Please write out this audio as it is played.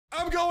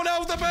going out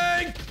with a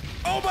bang.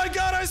 Oh my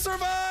God, I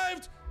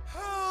survived.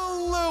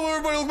 Hello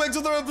everybody, welcome back to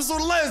another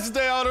episode of Last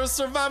Day on Earth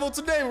Survival.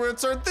 Today we're gonna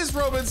turn this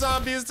Roman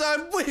zombie inside.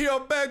 We are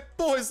back,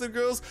 boys and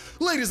girls.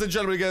 Ladies and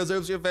gentlemen, guys, I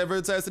hope you have a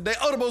fantastic day.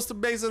 Oh, the most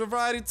amazing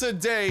variety.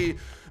 Today,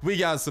 we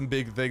got some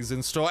big things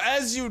in store.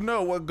 As you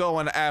know, we're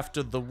going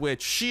after the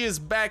witch. She is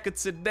back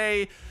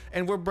today,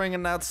 and we're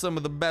bringing out some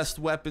of the best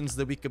weapons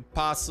that we could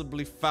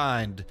possibly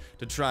find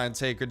to try and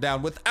take her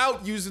down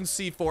without using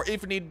C4.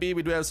 If need be,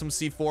 we do have some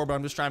C4, but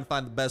I'm just trying to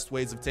find the best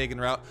ways of taking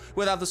her out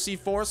without the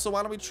C4. So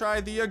why don't we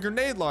try the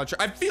grenade launcher?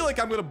 I feel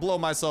like I'm gonna blow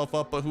myself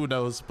up, but who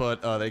knows?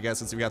 But I guess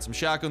since we got some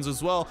shotguns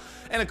as well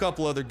and a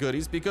couple other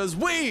goodies, because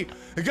we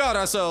got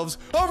ourselves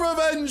a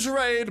revenge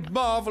raid.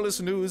 Marvelous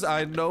news,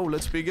 I know.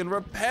 Let's begin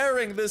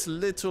repairing this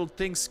little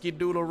thinksky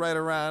doodle right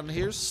around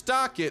here.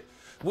 Stock it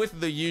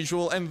with the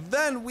usual, and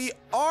then we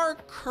are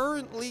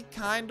currently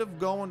kind of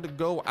going to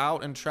go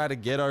out and try to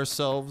get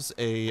ourselves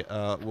a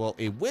well,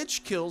 a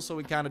witch kill. So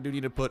we kind of do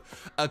need to put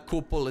a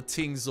couple of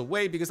things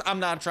away, because I'm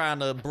not trying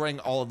to bring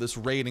all of this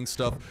raiding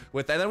stuff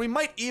with that. And then we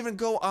might even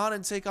go on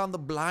and take on the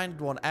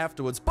blind one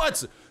afterwards,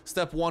 but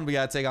step one, we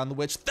gotta take on the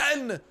witch,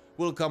 then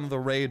will come the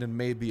raid and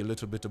maybe a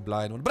little bit of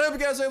blind one. But I hope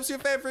you guys have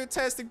a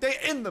fantastic day.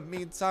 In the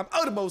meantime,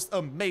 the most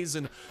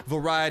amazing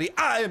variety.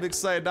 I am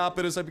excited to hop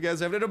in. I hope you guys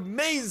have an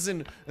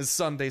amazing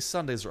Sunday.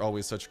 Sundays are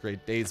always such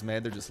great days,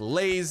 man. They're just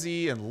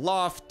lazy and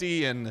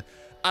lofty, and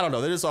I don't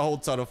know, they're just a whole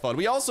ton of fun.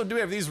 We also do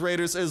have these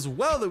raiders as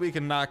well that we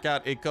can knock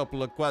out a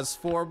couple of quests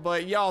for,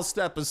 but y'all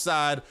step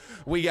aside.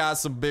 We got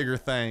some bigger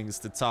things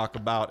to talk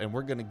about, and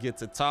we're gonna get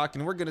to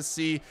talking. We're gonna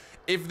see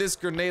if this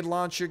grenade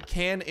launcher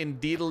can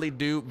indeedly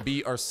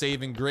be our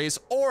saving grace,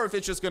 or if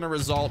it's just gonna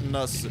result in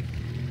us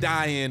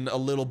dying a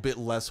little bit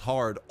less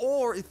hard,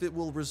 or if it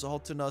will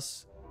result in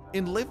us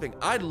in living.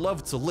 I'd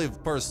love to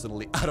live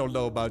personally. I don't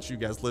know about you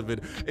guys. Living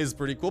is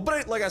pretty cool,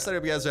 but like I said, I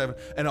hope you guys are having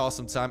an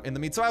awesome time. In the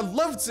meantime, I'd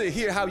love to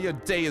hear how your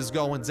day is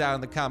going down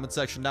in the comment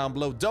section down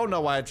below. Don't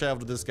know why I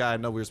traveled with this guy. I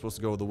know we were supposed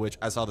to go with the witch.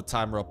 I saw the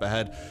timer up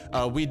ahead.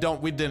 We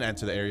didn't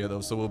enter the area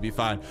though, so we'll be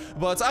fine.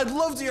 But I'd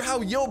love to hear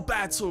how your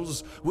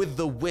battles with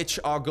the witch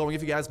are going.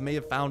 If you guys may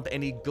have found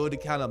any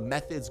good kind of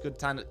methods, good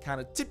kind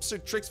of tips or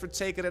tricks for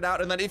taking it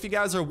out. And then if you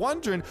guys are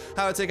wondering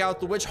how to take out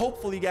the witch,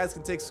 hopefully you guys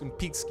can take some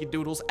peeksky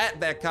doodles at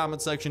that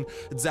comment section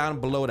down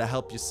below to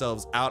help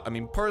yourselves out. I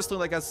mean,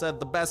 personally, like I said,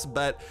 the best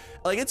bet,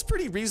 like, it's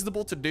pretty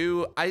reasonable to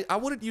do. I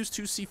wouldn't use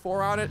 2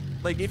 C4 on it.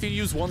 Like, if you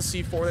use 1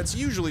 C4, that's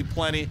usually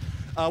plenty.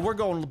 We're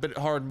going a little bit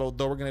hard mode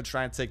though. We're gonna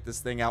try and take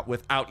this thing out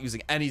without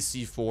using any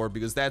C4,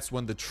 because that's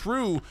when the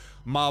true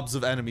mobs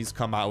of enemies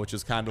come out, which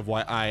is kind of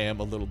why I am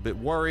a little bit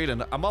worried.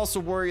 And I'm also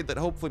worried that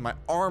hopefully my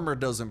armor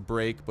doesn't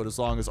break, but as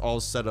long as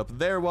all's set up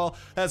there, well,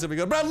 that's gonna be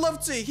good. But I'd love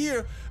to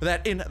hear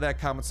that in that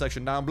comment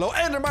section down below.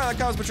 And remind that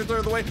comments, put your third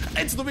of the way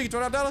into the week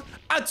 $29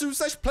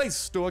 @Play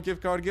Store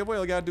gift card giveaway.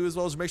 All you gotta do as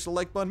well is make sure to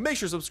like button, make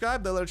sure to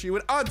subscribe. They'll let you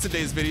in on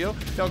today's video.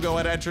 They'll go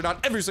ahead and enter it on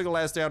every single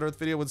Last Day on Earth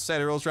video with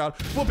Saturday rolls around.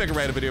 We'll pick a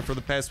random video for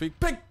the past week.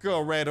 Pick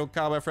a random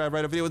comment for a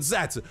random video with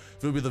that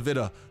will be the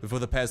video for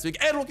the past week,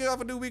 and we'll kick off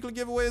a new weekly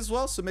giveaway as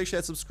well. So make sure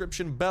that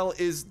subscription bell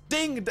is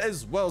dinged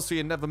as well, so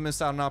you never miss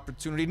out on an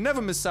opportunity,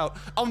 never miss out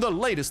on the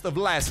latest of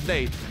Last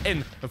Day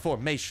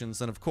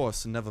informations, and of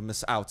course never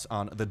miss out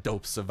on the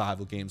dope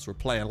survival games we're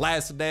playing.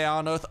 Last Day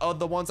on Earth are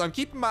the ones I'm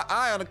keeping my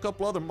eye on. A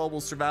couple other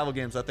mobile survival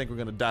games I think we're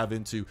gonna dive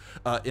into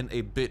in a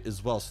bit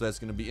as well, so that's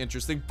gonna be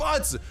interesting.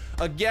 But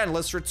again,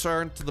 let's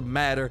return to the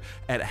matter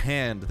at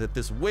hand, that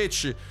this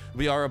witch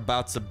we are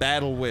about to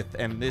battle with,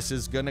 and this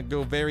is gonna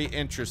go very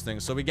interesting.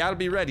 So we gotta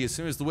be ready. As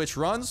soon as the witch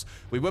runs,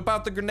 we whip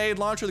out the grenade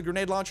launcher. The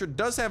grenade launcher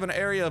does have an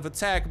area of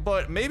attack,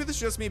 but maybe this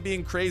is just me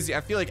being crazy.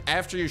 I feel like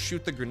after you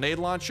shoot the grenade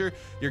launcher,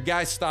 your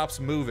guy stops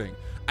moving.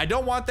 I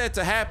don't want that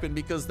to happen,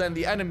 because then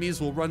the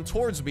enemies will run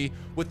towards me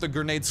with the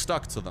grenade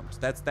stuck to them.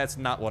 That's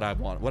not what I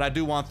want. What I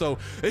do want though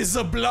is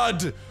the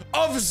blood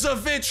of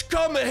the witch.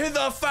 Come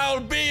hither,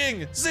 foul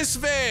being.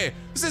 This way.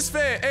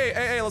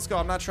 Hey, let's go.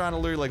 I'm not trying to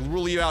like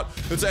rule you out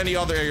into any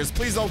other areas.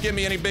 Please don't give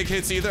me any big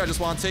hits either. I just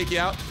want to take you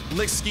out.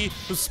 Lick ski,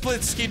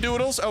 split ski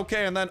doodles.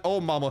 Okay, and then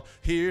oh mama,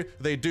 here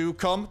they do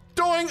come.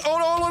 Doing. Oh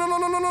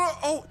no.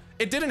 Oh,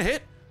 it didn't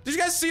hit. Did you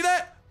guys see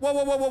that?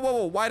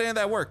 Whoa. Why didn't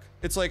that work?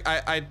 It's like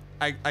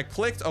I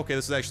clicked. Okay,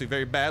 this is actually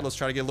very bad. Let's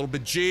try to get a little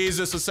bit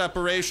Jesus of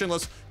separation.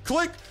 Let's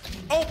click.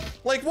 Oh,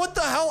 like what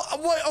the hell?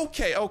 What?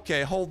 Okay.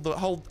 Hold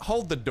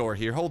the door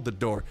here. Hold the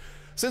door.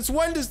 Since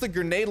when does the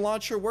grenade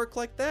launcher work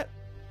like that?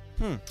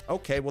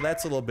 Okay, well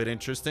that's a little bit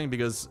interesting,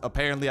 because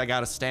apparently I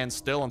gotta stand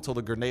still until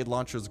the grenade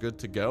launcher is good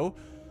to go.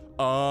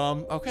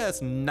 Okay,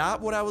 that's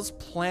not what I was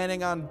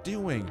planning on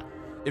doing.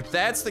 If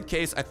that's the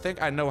case, I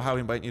think I know how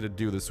we might need to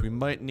do this. We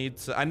might need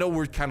to, I know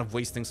we're kind of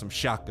wasting some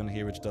shotgun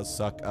here, which does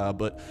suck,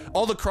 but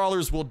all the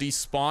crawlers will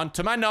despawn,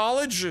 to my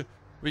knowledge.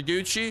 We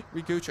Gucci?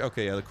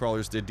 Okay, yeah, the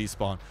crawlers did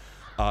despawn.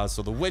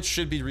 So the witch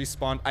should be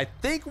respawned. I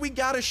think we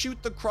gotta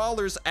shoot the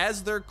crawlers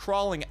as they're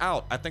crawling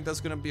out. I think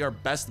that's gonna be our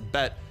best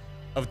bet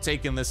of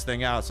taking this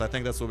thing out. So I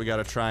think that's what we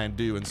gotta try and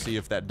do, and see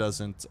if that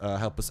doesn't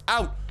help us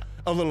out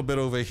a little bit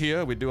over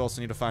here. We do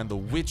also need to find the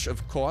witch,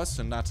 of course,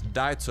 and not to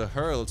die to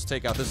her. Let's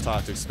take out this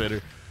toxic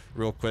spitter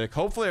real quick.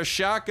 Hopefully our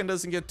shotgun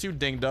doesn't get too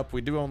dinged up.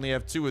 We do only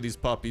have 2 of these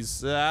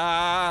puppies. We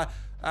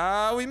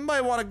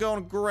might want to go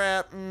and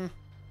grab...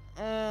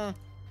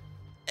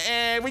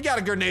 we got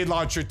a grenade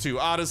launcher too.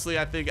 Honestly,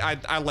 I think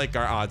I like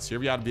our odds here.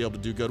 We ought to be able to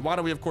do good. Why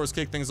don't we, of course,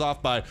 kick things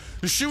off by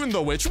shooting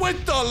the witch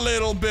with a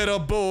little bit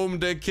of boom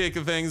to kick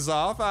things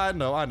off. I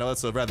know.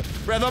 That's a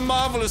rather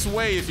marvelous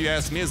way, if you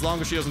ask me, as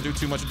long as she doesn't do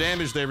too much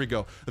damage. There we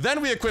go.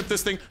 Then we equip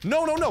this thing.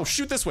 No.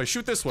 Shoot this way.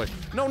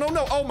 No.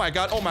 Oh my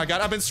god.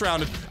 I've been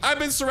surrounded.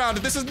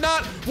 This is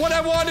not what I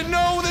wanted.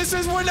 No,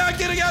 we're not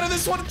getting out of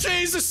this one.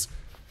 Jesus.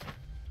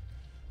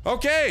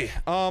 Okay.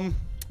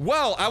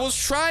 Well, I was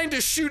trying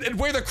to shoot at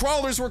where the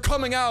crawlers were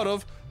coming out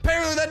of.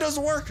 Apparently that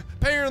doesn't work.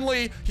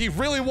 Apparently he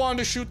really wanted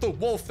to shoot the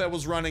wolf that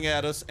was running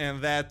at us, and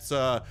that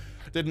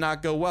did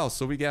not go well.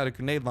 So we got a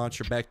grenade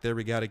launcher back there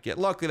we gotta get.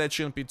 Luckily that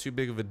shouldn't be too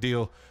big of a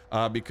deal,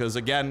 because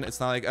again,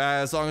 it's not like,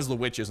 as long as the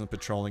witch isn't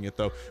patrolling it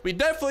though. We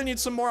definitely need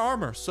some more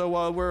armor.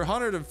 So we're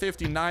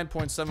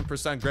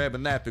 159.7%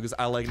 grabbing that because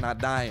I like not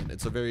dying.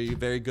 It's a very,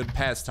 very good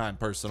pastime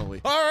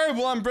personally. All right,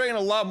 well, I'm bringing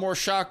a lot more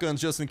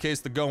shotguns just in case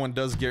the going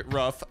does get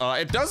rough.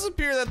 It does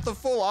appear that the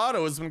full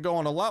auto has been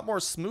going a lot more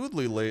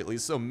smoothly lately.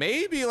 So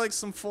maybe like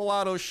some full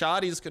auto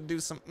shotties could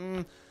do some,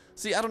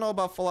 see, I don't know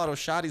about full auto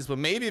shotties, but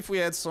maybe if we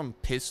had some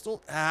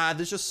pistol.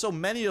 There's just so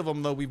many of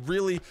them though. We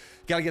really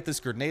gotta get this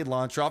grenade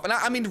launcher off. And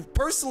I mean,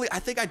 personally, I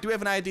think I do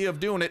have an idea of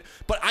doing it,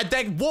 but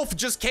that wolf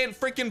just can't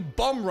freaking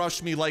bum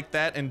rush me like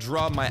that and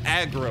draw my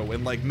aggro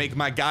and like make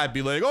my guy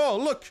be like, oh,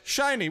 look,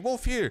 shiny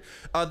wolf here.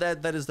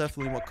 That is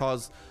definitely what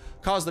caused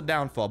the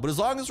downfall. But as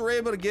long as we're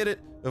able to get it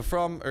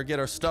get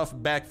our stuff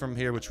back from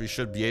here, which we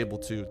should be able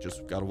to,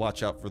 just gotta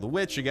watch out for the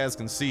witch. You guys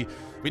can see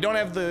we don't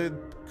have the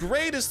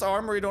greatest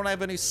armor. We don't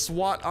have any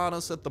SWAT on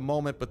us at the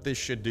moment, but this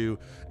should do.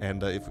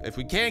 And if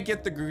we can't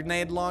get the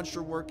grenade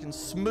launcher working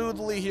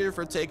smoothly here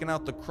for taking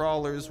out the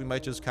crawlers, we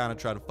might just kind of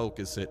try to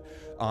focus it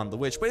on the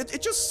witch. But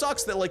it just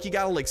sucks that like you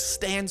gotta like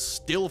stand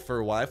still for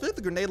a while. I feel like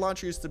the grenade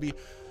launcher used to be,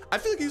 I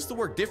feel like it used to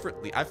work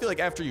differently. I feel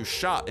like after you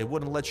shot, it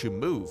wouldn't let you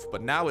move,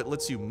 but now it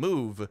lets you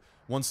move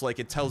once like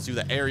it tells you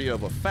the area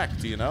of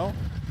effect, you know?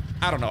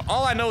 I don't know.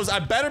 All I know is I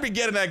better be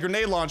getting that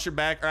grenade launcher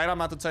back. All right, I'm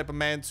not the type of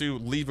man to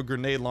leave a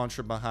grenade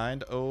launcher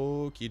behind.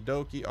 Okie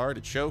dokie,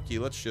 artichokey.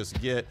 Let's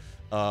just get,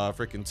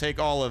 freaking take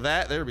all of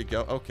that. There we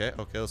go. Okay,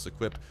 let's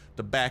equip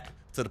the back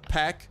to the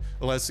pack.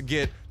 Let's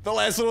get the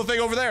last little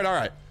thing over there. All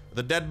right,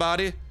 the dead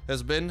body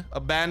has been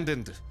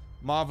abandoned.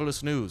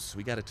 Marvelous news.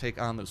 We got to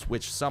take on this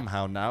witch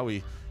somehow now.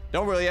 We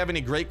don't really have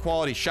any great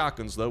quality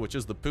shotguns though, which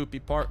is the poopy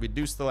part. We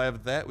do still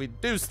have that. We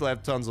do still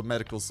have tons of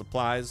medical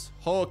supplies.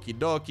 Okie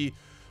dokie.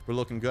 We're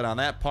looking good on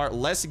that part.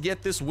 Let's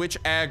get this witch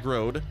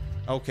aggroed.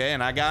 Okay,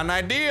 and I got an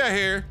idea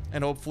here,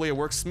 and hopefully it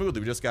works smoothly.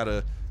 We just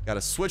gotta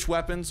switch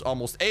weapons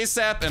almost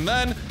ASAP, and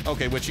then,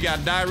 okay, witch, you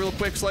gotta die real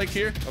quick, like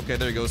here. Okay,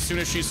 there you go. As soon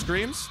as she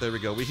screams, there we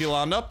go. We heal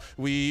on up.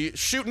 We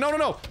shoot.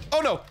 No.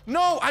 Oh,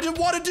 no. I didn't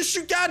want to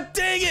shoot. God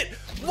dang it.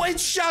 Wait,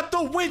 shot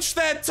the witch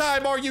that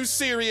time. Are you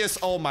serious?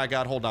 Oh my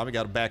god, hold on. We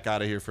gotta back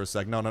out of here for a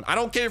sec. No. I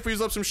don't care if we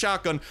use up some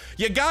shotgun.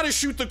 You gotta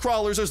shoot the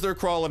crawlers as they're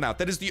crawling out.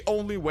 That is the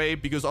only way,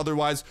 because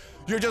otherwise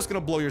you're just gonna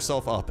blow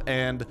yourself up.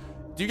 And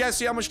do you guys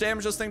see how much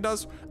damage this thing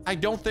does? I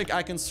don't think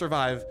I can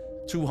survive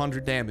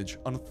 200 damage,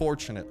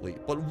 unfortunately.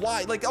 But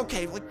why? Like,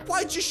 okay, like,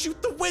 why'd you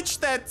shoot the witch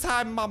that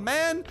time, my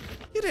man?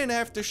 You didn't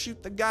have to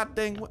shoot the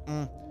goddamn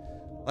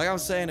Like I'm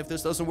saying, if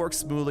this doesn't work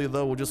smoothly,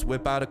 though, we'll just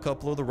whip out a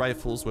couple of the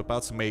rifles, whip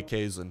out some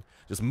AKs, and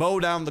just mow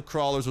down the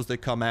crawlers as they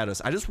come at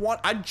us. I just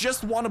want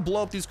to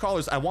blow up these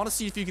crawlers. I want to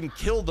see if you can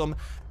kill them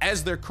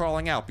as they're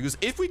crawling out, because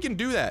if we can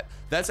do that,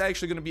 that's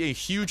actually going to be a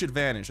huge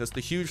advantage. That's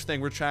the huge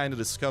thing we're trying to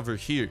discover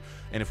here.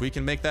 And if we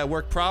can make that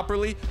work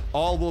properly,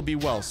 all will be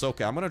well. So,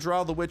 okay, I'm going to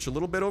draw the witch a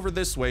little bit over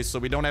this way so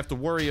we don't have to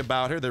worry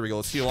about her. There we go.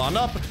 Let's heal on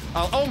up.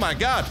 Oh my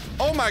god.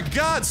 Oh my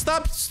god.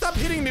 Stop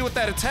hitting me with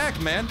that attack,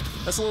 man.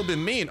 That's a little bit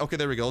mean. Okay,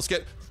 there we go. Let's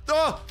get...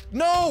 Oh,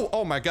 no!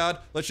 Oh my god.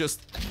 Let's just...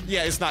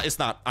 Yeah, it's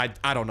not.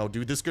 I don't know,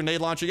 dude. This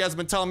grenade launcher, you guys have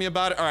been telling me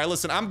about it. All right,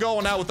 listen, I'm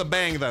going out with a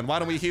bang then. Why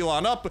don't we heal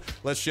on up?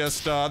 Let's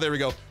just, there we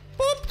go.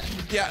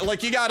 Boop. Yeah,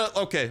 like you gotta...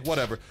 Okay,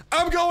 whatever.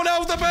 I'm going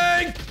out with a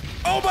bang!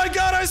 Oh my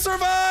god, I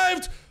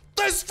survived!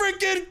 Let's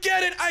freaking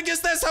get it! I guess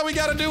that's how we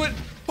gotta do it.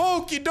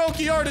 Okie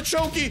dokie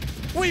artichokey.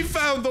 We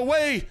found the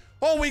way.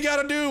 All we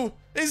gotta do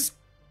is...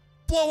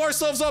 blow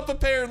ourselves up,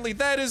 apparently.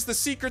 That is the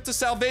secret to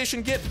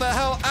salvation. Get the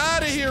hell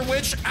out of here,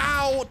 witch.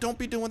 Ow. Don't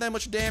be doing that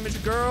much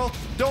damage, girl.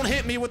 Don't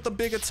hit me with the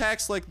big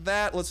attacks like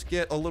that. Let's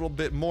get a little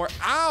bit more.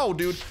 Ow,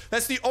 dude.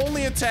 That's the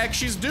only attack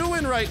she's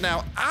doing right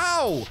now.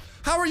 Ow.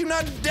 How are you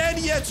not dead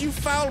yet, you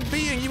foul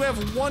being? You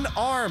have one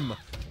arm.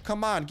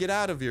 Come on, get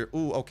out of here.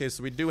 Ooh, okay,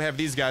 so we do have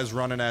these guys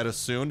running at us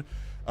soon.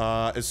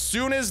 As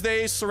soon as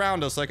they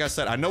surround us, like I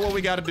said, I know what we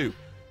gotta do.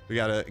 We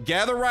gotta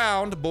gather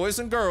around, boys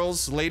and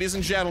girls, ladies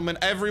and gentlemen,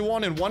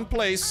 everyone in one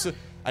place.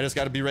 I just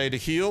gotta be ready to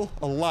heal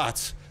a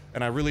lot.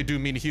 And I really do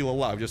mean heal a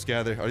lot. Just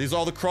gather. Are these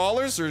all the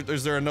crawlers, or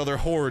is there another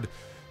horde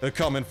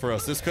coming for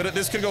us? This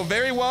could go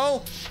very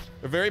well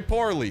or very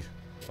poorly.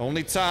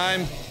 Only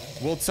time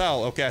will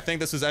tell. Okay, I think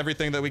this is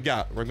everything that we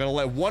got. We're gonna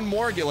let one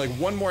more get like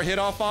one more hit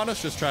off on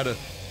us. Just try to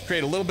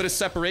create a little bit of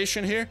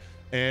separation here.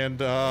 And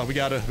we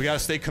gotta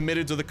stay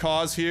committed to the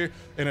cause here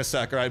in a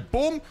sec. All right,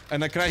 boom.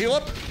 And then can I heal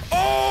up?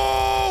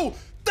 Oh!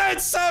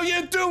 That's how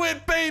you do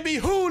it, baby!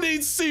 Who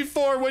needs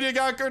C4 when you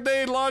got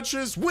grenade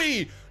launchers?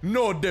 We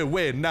know the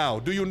way now.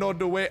 Do you know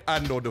the way? I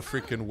know the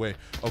freaking way.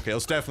 Okay,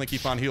 let's definitely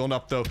keep on healing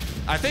up, though.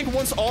 I think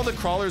once all the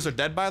crawlers are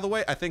dead, by the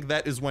way, I think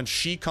that is when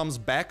she comes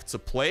back to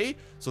play.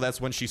 So that's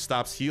when she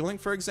stops healing,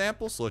 for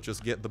example. So let's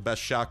just get the best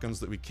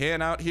shotguns that we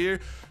can out here.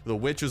 The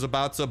witch is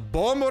about to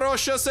bomb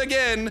rush us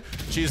again.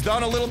 She's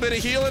done a little bit of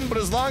healing, but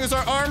as long as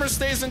our armor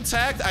stays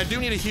intact, I do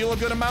need to heal a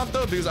good amount,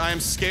 though, because I am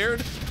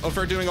scared of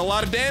her doing a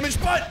lot of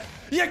damage, but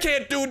you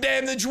can't do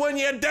damage when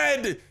you're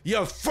dead, you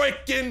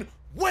freaking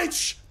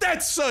witch!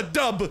 That's a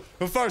dub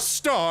for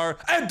Star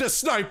and the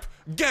Snipe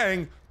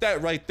gang.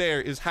 That right there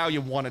is how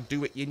you want to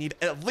do it. You need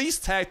at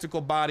least tactical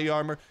body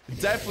armor,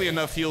 definitely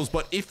enough heals,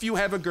 but if you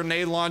have a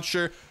grenade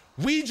launcher,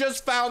 we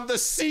just found the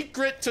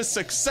secret to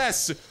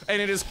success,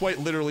 and it is quite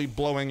literally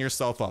blowing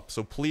yourself up.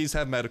 So please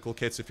have medical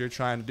kits if you're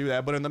trying to do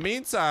that. But in the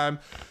meantime,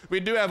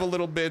 we do have a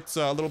little bit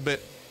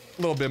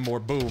more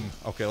boom.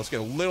 Okay, let's get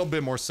a little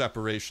bit more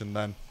separation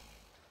then.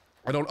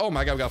 Oh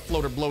my god, we got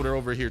floater bloater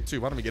over here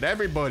too. Why don't we get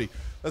everybody?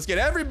 Let's get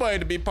everybody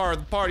to be part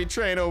of the party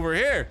train over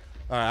here.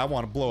 All right, I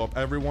want to blow up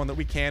everyone that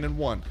we can in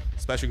one,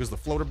 especially because the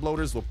floater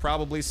bloaters will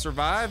probably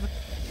survive.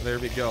 There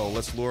we go.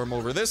 Let's lure them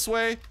over this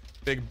way.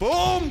 Big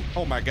boom.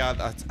 Oh my god,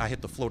 I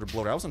hit the floater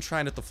bloater. I wasn't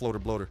trying to hit the floater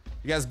bloater.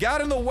 You guys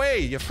got in the way,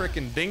 you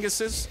freaking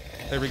dinguses.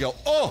 There we go.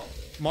 Oh,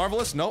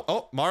 marvelous. No,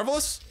 oh,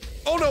 marvelous.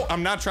 Oh no,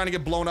 I'm not trying to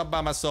get blown up by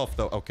myself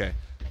though. Okay,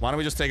 why don't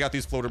we just take out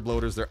these floater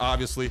bloaters? They're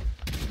obviously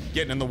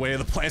getting in the way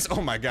of the plants.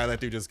 Oh my god, that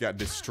dude just got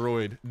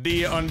destroyed.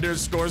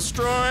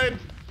 D_destroyed.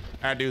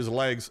 That dude's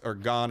legs are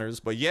goners.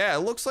 But yeah, it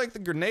looks like the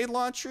grenade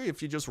launcher,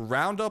 if you just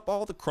round up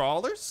all the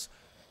crawlers,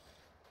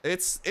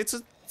 it's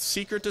a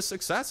secret to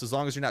success as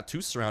long as you're not too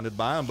surrounded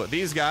by them. But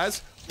these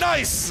guys,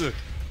 nice!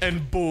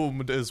 And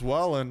boomed as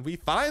well. And we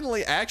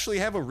finally actually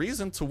have a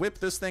reason to whip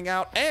this thing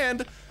out,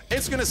 and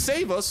it's gonna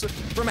save us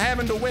from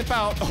having to whip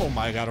out, oh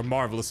my god, a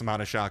marvelous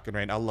amount of shotgun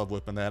rain. I love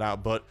whipping that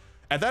out, but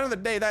at the end of the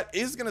day, that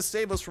is going to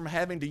save us from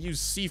having to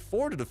use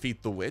C4 to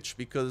defeat the witch,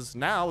 because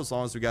now, as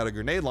long as we got a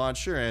grenade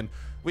launcher, and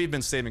we've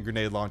been saving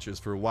grenade launchers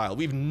for a while,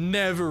 we've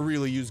never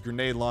really used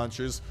grenade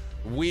launchers.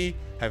 We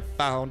have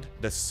found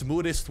the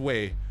smoothest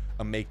way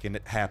of making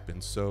it happen.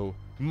 So,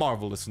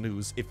 marvelous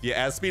news, if you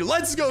ask me.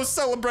 Let's go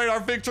celebrate our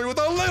victory with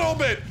a little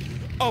bit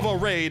of a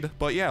raid.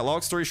 But yeah, long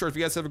story short, if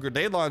you guys have a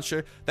grenade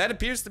launcher, that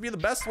appears to be the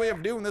best way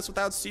of doing this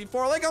without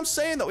C4. Like I'm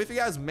saying though, if you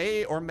guys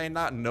may or may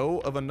not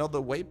know of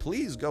another way,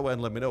 please go ahead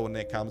and let me know in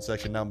that comment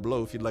section down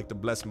below if you'd like to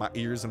bless my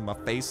ears and my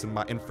face and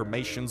my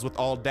informations with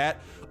all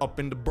that up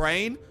in the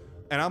brain.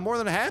 And I'm more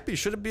than happy.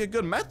 Should it be a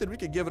good method, we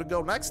could give it a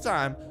go next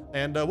time,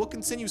 and we'll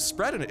continue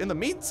spreading it. In the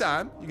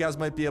meantime, you guys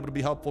might be able to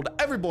be helpful to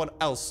everyone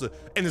else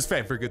in this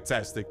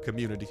fan-freaking-tastic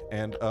community.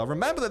 And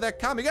remember that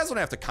comment, you guys don't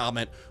have to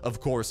comment,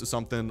 of course,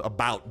 something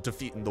about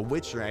defeating the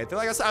witch or anything.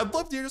 Like I said, I'd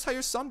love to hear just how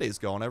your Sunday's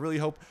going. I really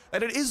hope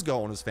that it is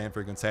going as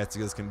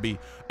fan-freaking-tastic as can be.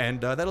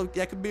 And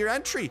that could be your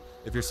entry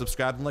if you're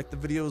subscribed and like the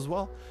video as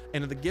well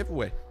into the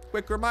giveaway.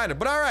 Quick reminder.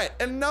 But all right,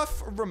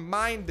 enough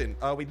reminding.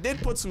 We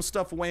did put some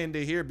stuff away into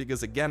here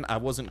because, again, I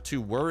wasn't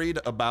too worried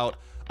about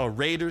a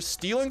raider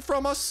stealing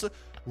from us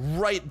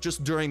right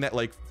just during that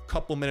like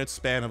couple minutes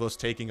span of us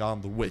taking on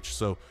the witch.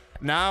 So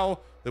now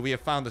that we have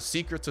found the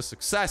secret to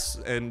success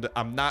and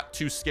I'm not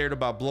too scared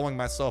about blowing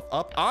myself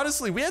up,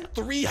 honestly, we had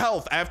 3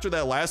 health after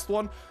that last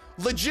one.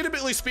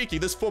 Legitimately speaking,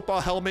 this football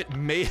helmet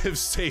may have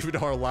saved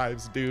our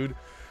lives, dude.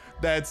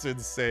 That's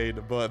insane.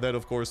 But then,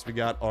 of course, we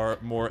got our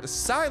more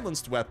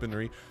silenced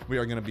weaponry we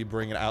are going to be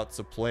bringing out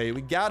to play.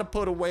 We got to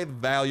put away the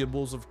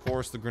valuables, of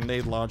course, the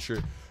grenade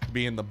launcher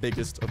being the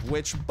biggest of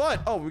which.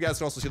 But, oh, you guys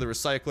can also see the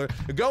recycler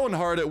going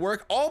hard at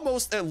work,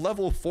 almost at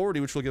level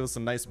 40, which will give us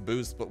a nice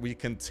boost. But we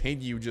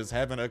continue just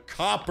having a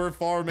copper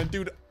farm. And,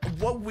 dude,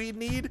 what we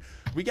need,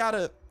 we got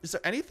to... Is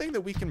there anything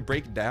that we can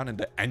break down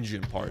into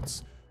engine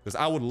parts? Because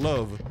I would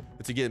love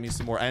to get me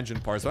some more engine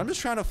parts. But I'm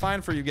just trying to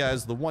find for you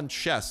guys the one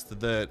chest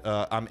that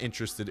I'm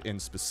interested in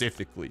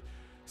specifically.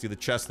 See, the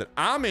chest that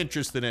I'm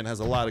interested in has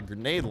a lot of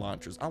grenade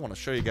launchers. I want to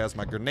show you guys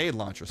my grenade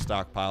launcher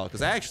stockpile.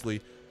 Because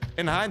actually,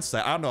 in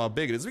hindsight, I don't know how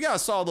big it is. We got a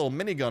solid little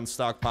minigun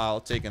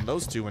stockpile, taking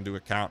those 2 into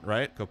account,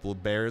 right? A couple of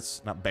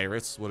Barretts. Not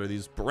Barretts. What are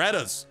these?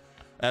 Berettas.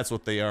 That's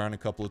what they are. And a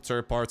couple of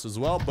turret parts as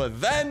well. But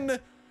then...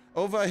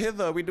 over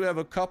hither, we do have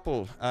a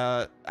couple.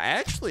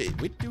 Actually,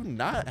 we do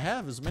not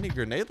have as many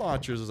grenade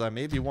launchers as I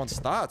maybe once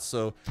thought.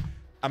 So,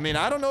 I mean,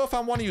 I don't know if I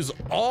want to use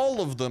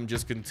all of them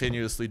just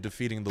continuously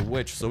defeating the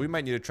witch. So we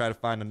might need to try to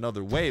find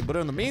another way. But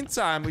in the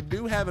meantime, we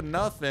do have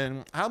enough.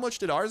 And how much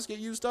did ours get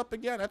used up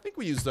again? I think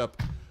we used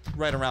up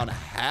right around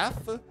half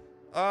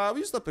We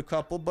used up a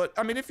couple, but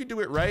I mean, if you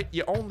do it right,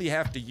 you only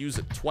have to use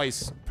it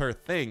twice per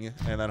thing.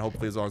 And then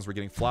hopefully, as long as we're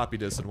getting floppy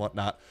disks and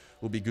whatnot,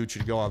 we'll be Gucci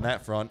to go on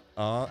that front.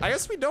 I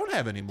guess we don't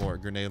have any more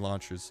grenade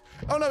launchers.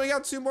 Oh no, we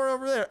got 2 more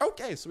over there.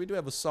 Okay, so we do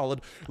have a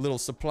solid little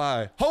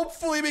supply.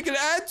 Hopefully, we can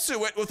add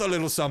to it with a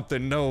little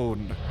something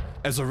known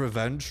as a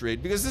revenge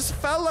raid. Because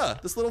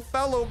this little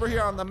fella over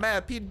here on the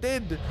map, he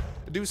did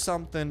do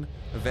something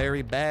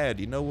very bad.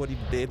 You know what he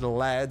did,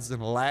 lads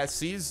and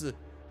lassies?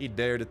 He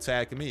dared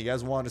attack me. You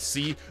guys want to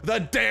see the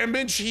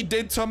damage he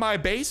did to my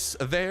base?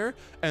 There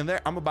and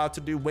there. I'm about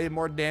to do way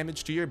more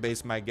damage to your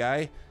base, my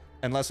guy.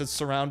 Unless it's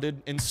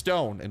surrounded in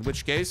stone. In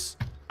which case,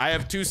 I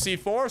have 2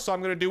 C4, so I'm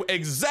going to do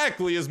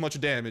exactly as much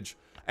damage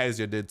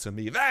as you did to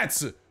me.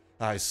 That's,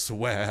 I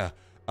swear.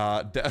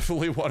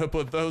 Definitely want to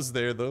put those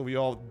there, though. We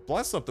all,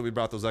 bless up that we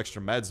brought those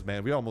extra meds,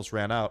 man. We almost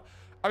ran out.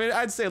 I mean,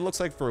 I'd say it looks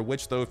like for a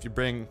witch, though, if you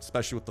bring,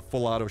 especially with the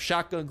full auto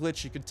shotgun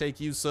glitch, you can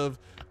take use of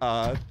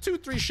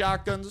 2-3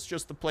 shotguns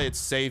just to play it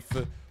safe,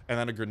 and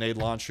then a grenade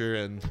launcher,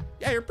 and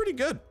yeah, you're pretty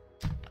good.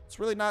 It's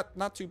really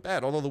not too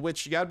bad. Although the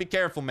witch, you gotta be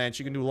careful, man.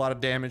 She can do a lot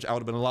of damage. I would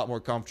have been a lot more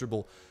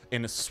comfortable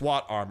in a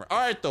SWAT armor. All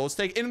right, though, let's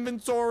take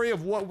inventory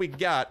of what we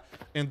got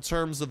in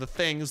terms of the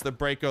things that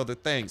break other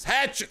things.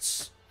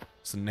 Hatchets!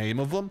 That's the name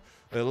of them.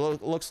 It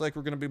looks like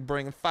we're going to be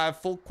bringing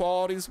 5 full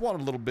qualities, 1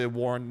 a little bit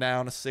worn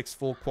down, 6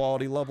 full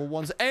quality level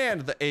 1s,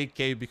 and the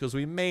AK because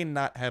we may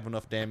not have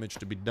enough damage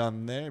to be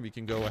done there. We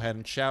can go ahead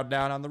and chow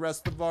down on the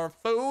rest of our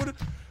food.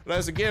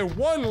 Let's get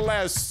 1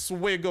 last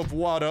swig of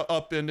water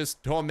up in this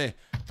tummy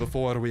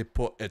before we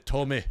put a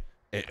tummy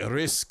at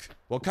risk.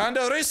 What kind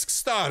of risk,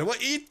 Star?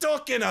 What are you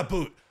talking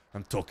about?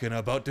 I'm talking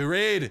about the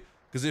raid,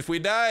 because if we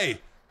die,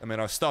 I mean,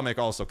 our stomach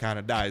also kind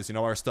of dies. You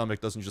know, our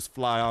stomach doesn't just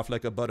fly off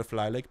like a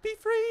butterfly, like, be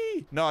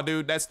free. No,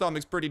 dude, that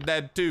stomach's pretty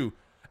dead, too.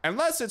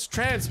 Unless it's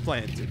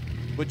transplanted,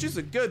 which is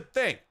a good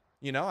thing.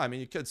 You know, I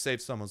mean, you could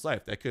save someone's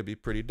life. That could be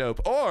pretty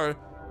dope. Or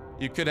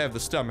you could have the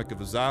stomach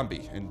of a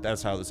zombie, and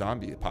that's how the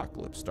zombie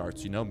apocalypse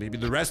starts. You know, maybe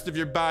the rest of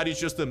your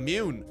body's just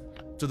immune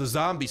to the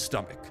zombie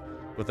stomach.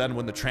 But then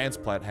when the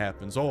transplant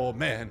happens, oh,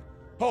 man,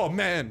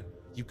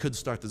 you could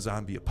start the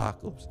zombie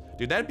apocalypse.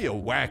 Dude, that'd be a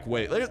whack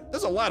way.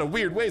 There's a lot of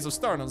weird ways of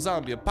starting a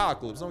zombie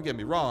apocalypse. Don't get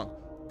me wrong.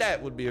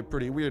 That would be a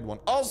pretty weird one.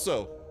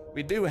 Also,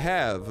 we do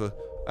have,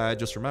 I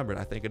just remembered,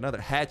 I think,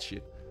 another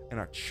hatchet in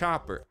our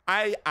chopper.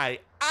 I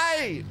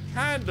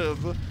kind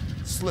of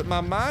slipped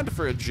my mind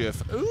for a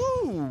jiff.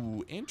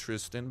 Ooh,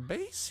 interesting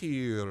base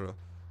here.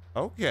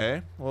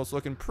 Okay, well, it's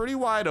looking pretty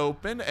wide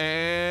open,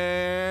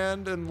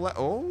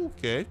 oh,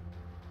 okay.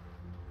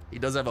 He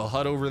does have a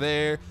hut over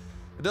there.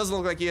 It doesn't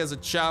look like he has a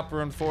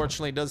chopper,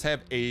 unfortunately. He does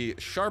have a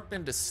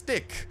sharpened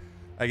stick.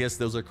 I guess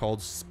those are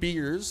called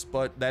spears,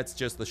 but that's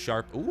just the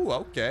sharp. Ooh,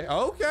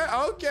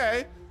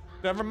 okay.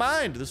 Never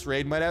mind. This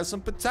raid might have some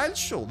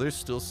potential. There's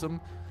still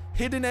some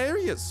hidden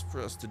areas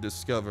for us to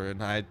discover,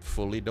 and I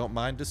fully don't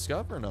mind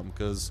discovering them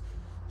because,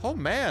 oh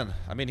man,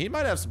 I mean, he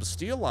might have some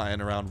steel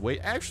lying around. Wait,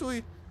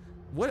 actually,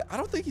 what? I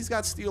don't think he's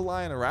got steel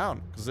lying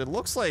around because it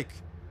looks like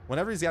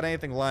whenever he's got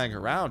anything lying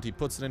around, he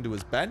puts it into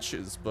his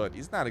benches, but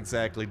he's not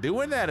exactly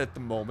doing that at the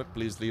moment.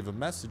 Please leave a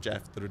message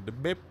after the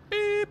beep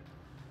beep.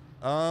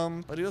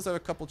 But he does have a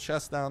couple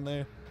chests down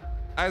there.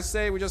 I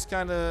say we just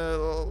kind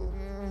of,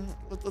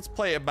 let's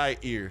play it by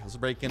ear. Let's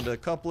break into a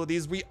couple of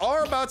these. We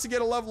are about to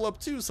get a level up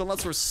too, so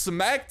unless we're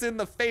smacked in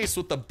the face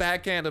with the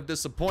backhand of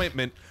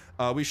disappointment,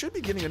 we should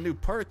be getting a new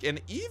perk.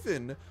 And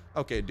even,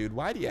 okay, dude,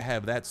 why do you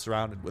have that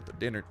surrounded with the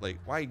dinner? Like,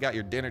 why you got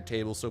your dinner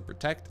table so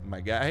protected, my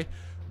guy?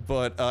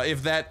 But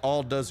if that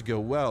all does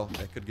go well,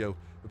 that could go.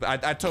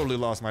 I totally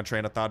lost my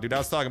train of thought, dude. I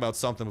was talking about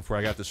something before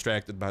I got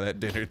distracted by that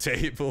dinner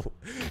table.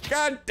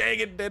 God dang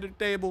it, dinner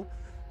table.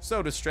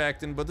 So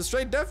distracting, but this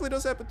raid definitely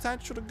does have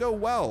potential to go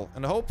well.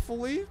 And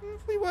hopefully,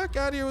 we walk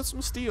out here with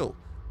some steel.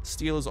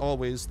 Steel is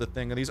always the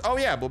thing of these. Oh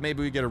yeah, but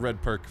maybe we get a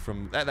red perk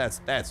from that.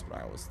 That's what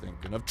I was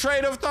thinking of.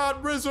 Train of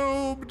thought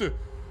resumed.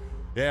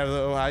 Yeah,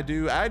 though I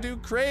do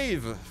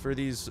crave for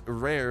these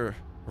rare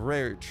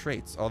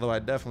traits. Although I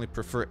definitely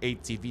prefer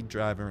ATV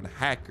driver and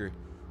hacker.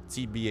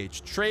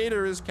 TBH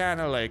trader is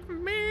kind of like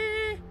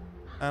meh.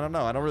 I don't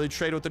know. I don't really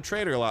trade with the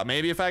trader a lot.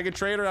 Maybe if I get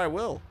trader, I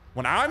will.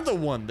 When I'm the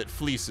one that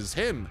fleeces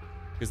him.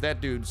 Because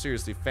that dude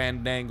seriously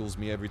fandangles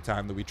me every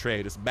time that we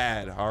trade. It's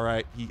bad, all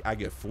right? I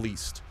get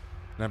fleeced.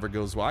 Never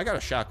goes well. I got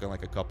a shotgun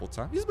like a couple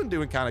times. He's been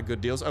doing kind of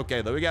good deals.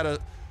 Okay, though, we gotta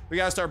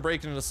start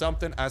breaking into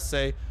something. I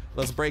say,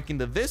 let's break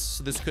into this.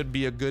 This could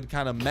be a good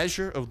kind of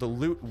measure of the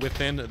loot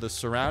within the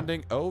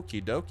surrounding.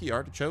 Okie dokie,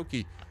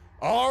 artichoke.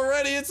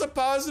 Already, it's a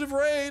positive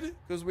raid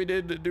because we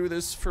did do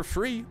this for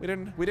free. We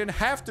didn't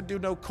have to do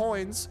no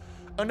coins,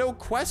 no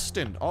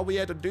question. All we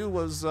had to do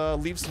was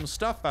leave some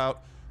stuff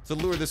out to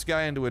lure this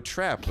guy into a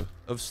trap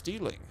of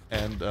stealing,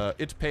 and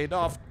it paid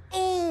off.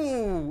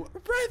 Oh,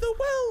 rather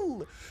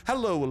well.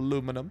 Hello,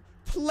 aluminum,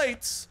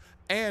 plates,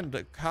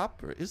 and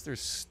copper. Is there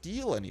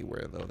steel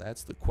anywhere, though?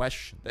 That's the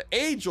question. The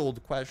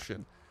age-old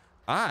question.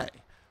 I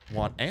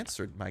want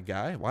answered, my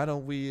guy. Why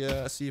don't we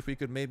see if we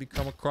could maybe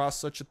come across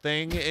such a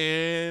thing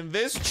in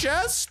this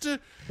chest?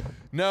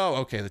 No,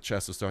 okay, the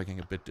chest is starting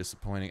a bit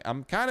disappointing.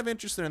 I'm kind of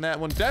interested in that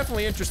one.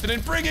 Definitely interested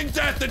in bringing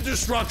death and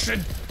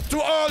destruction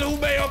to all who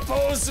may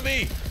oppose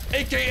me,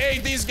 aka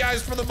these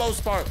guys for the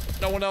most part.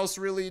 No one else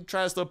really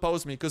tries to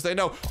oppose me because they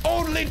know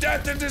only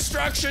death and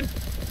destruction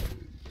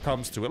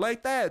comes to it.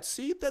 Like that.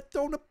 See, that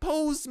don't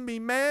oppose me,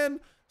 man.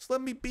 Just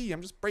let me be.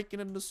 I'm just breaking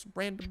into this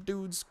random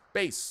dude's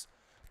base.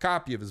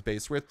 Copy of his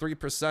base. We're at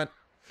 3%.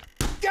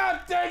 God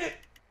dang it!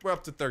 We're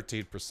up to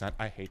 13%.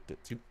 I hate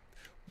it too.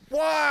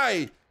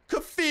 Why?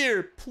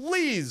 Kafir,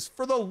 please,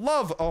 for the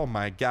love. Oh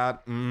my God.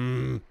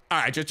 All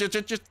right,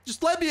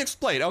 just let me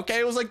explain, okay?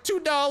 It was like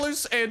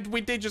 $2, and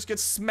we did just get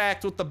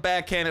smacked with the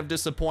backhand of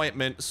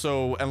disappointment.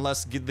 So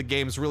unless the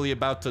game's really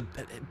about to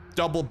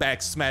double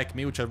back smack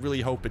me, which I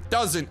really hope it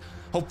doesn't,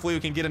 hopefully we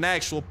can get an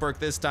actual perk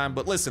this time.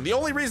 But listen, the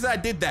only reason I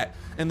did that,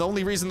 and the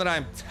only reason that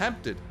I'm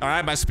tempted, all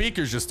right, my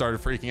speakers just started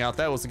freaking out.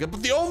 That wasn't good.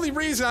 But the only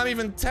reason I'm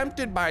even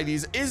tempted by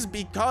these is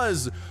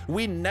because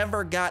we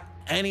never got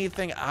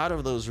anything out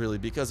of those, really.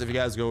 Because if you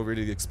guys go over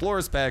to the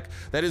Explorers pack,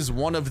 that is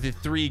one of the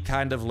 3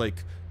 kind of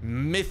like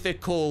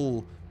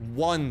mythical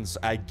ones,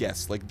 I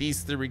guess. Like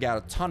these 3 we got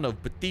a ton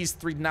of, but these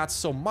 3 not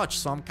so much.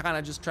 So I'm kind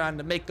of just trying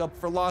to make up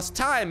for lost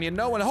time, you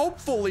know, and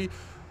hopefully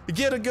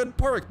get a good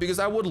perk, because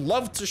I would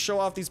love to show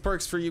off these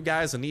perks for you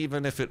guys. And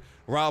even if it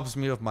robs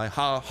me of my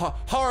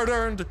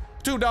hard-earned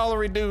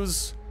 $2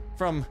 dues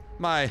from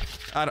my,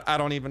 I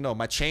don't even know,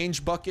 my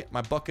change bucket,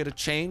 my bucket of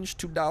change.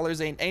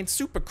 $2 ain't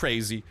super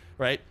crazy,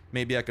 right?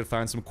 Maybe I could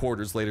find some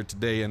quarters later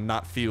today and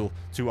not feel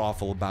too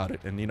awful about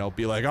it, and you know,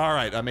 be like, all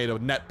right, I made a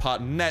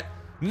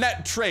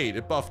net trade.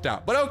 It buffed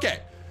out. But okay,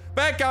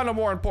 back on to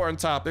more important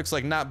topics,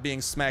 like not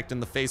being smacked in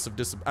the face of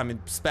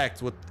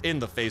smacked in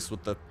the face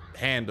with the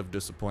hand of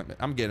disappointment.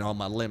 I'm getting all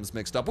my limbs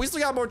mixed up. We still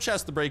got more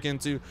chests to break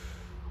into.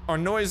 Our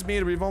noise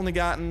meter, we've only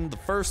gotten the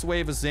first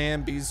wave of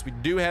zombies. We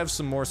do have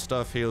some more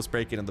stuff here. Let's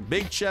break into the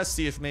big chest,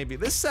 see if maybe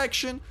this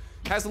section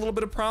has a little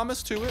bit of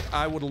promise to it.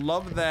 I would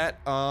love that.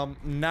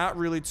 Not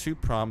really too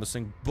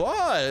promising,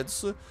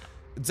 but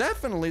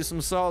definitely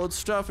some solid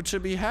stuff. It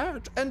should be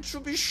had and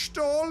should be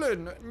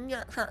stolen.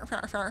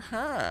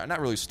 Not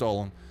really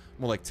stolen,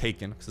 more like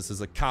taken, because this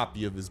is a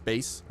copy of his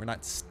base. We're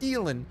not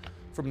stealing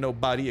from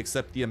nobody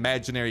except the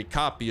imaginary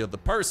copy of the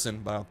person,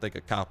 but I don't think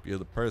a copy of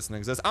the person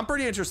exists. I'm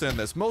pretty interested in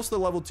this. Most of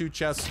the level 2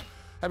 chests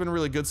have been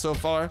really good so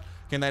far.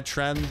 Can that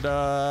trend,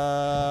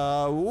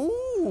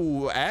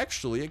 ooh,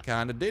 actually it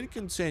kind of did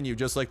continue,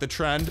 just like the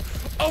trend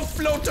of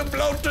floater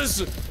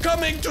bloaters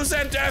coming to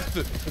their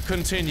death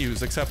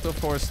continues, except of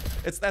course,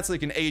 that's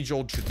like an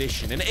age-old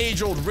tradition, an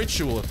age-old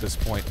ritual at this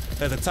point,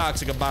 that the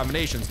toxic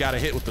abominations gotta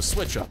hit with the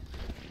switch up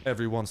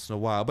every once in a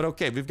while. But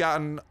okay, we've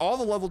gotten all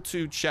the level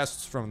 2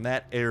 chests from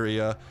that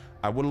area.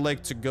 I would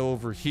like to go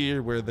over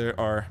here where there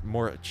are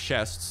more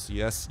chests.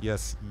 Yes.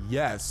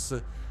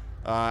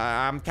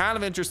 I'm kind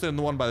of interested in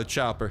the one by the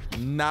chopper.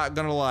 Not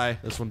gonna lie,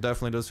 this one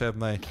definitely does have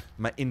my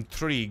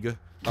intrigue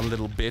a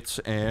little bit.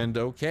 And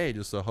okay,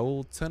 just a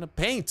whole ton of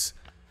paint.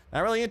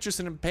 Not really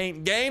interested in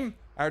paint game.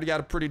 I already got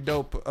a pretty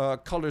dope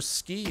color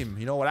scheme.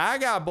 You know what I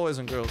got, boys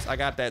and girls? I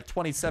got that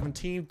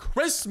 2017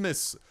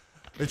 Christmas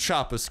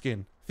chopper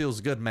skin.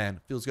 Feels good,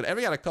 man. Feels good. And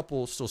we got a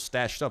couple still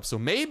stashed up. So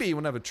maybe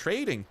whenever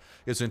trading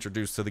is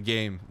introduced to the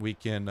game, we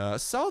can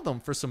sell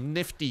them for some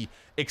nifty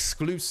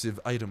exclusive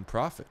item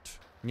profit.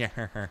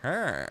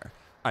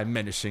 I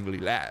menacingly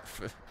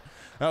laugh.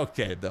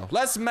 Okay, though.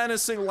 Less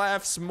menacing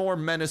laughs, more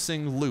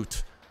menacing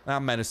loot.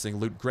 Not menacing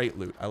loot, great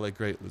loot. I like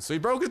great loot. So we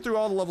broke it through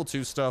all the level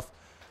 2 stuff.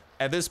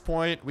 At this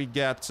point, we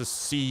got to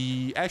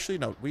see... Actually,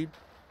 no. Did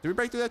we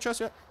break through that chest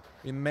yet?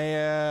 We may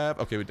have...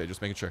 Okay, we did.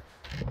 Just making sure.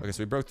 Okay,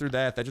 so we broke through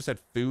that. That just had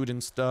food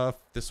and stuff.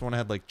 This one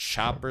had, like,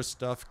 chopper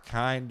stuff,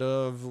 kind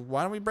of.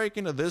 Why don't we break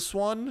into this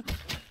one?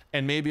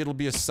 And maybe it'll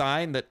be a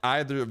sign that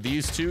either of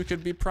these 2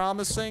 could be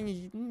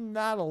promising.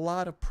 Not a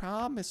lot of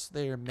promise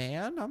there,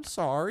 man. I'm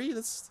sorry.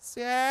 That's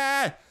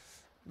yeah.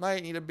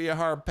 Might need to be a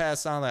hard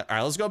pass on that. All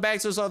right, let's go back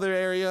to this other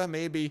area.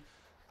 Maybe...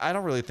 I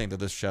don't really think that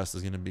this chest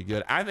is going to be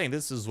good. I think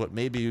this is what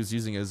maybe he was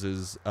using as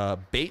his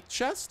bait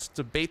chest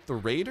to bait the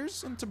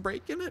raiders into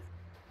breaking it.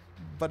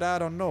 But I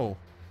don't know.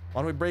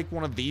 Why don't we break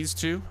one of these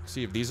 2?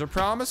 See if these are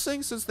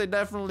promising, since they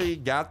definitely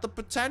got the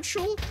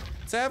potential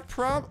to have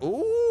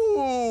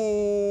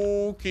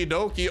Ooh, okie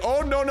dokie.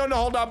 Oh, no.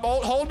 Hold on.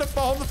 Hold the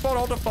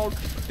phone.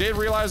 Didn't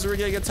realize we were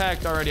getting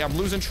attacked already. I'm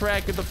losing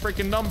track of the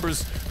freaking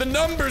numbers. The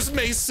numbers,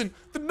 Mason.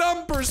 The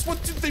numbers.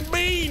 What do they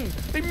mean?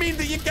 They mean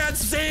that you got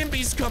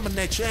zombies coming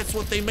at you. That's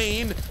what they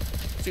mean.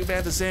 Too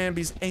bad the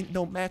zombies ain't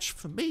no match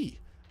for me.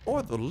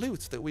 Or the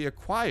loot that we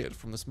acquired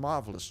from this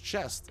marvelous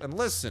chest. And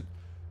listen.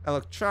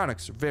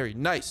 Electronics are very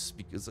nice,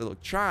 because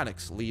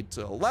electronics lead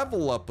to a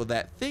level up of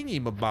that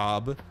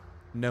thingy-mabob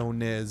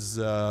known as,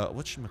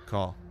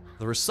 whatchamacall?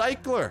 The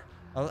recycler.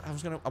 I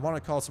want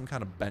to call it some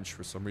kind of bench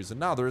for some reason.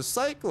 Now, the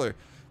recycler,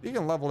 you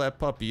can level that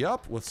puppy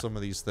up with some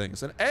of these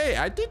things. And hey,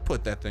 I did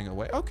put that thing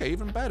away. Okay,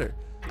 even better.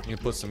 You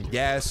can put some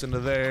gas into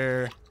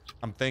there.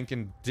 I'm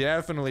thinking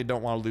definitely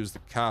don't want to lose the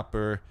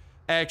copper.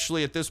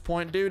 actually, at this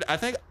point, dude.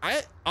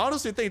 I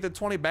honestly think that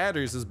 20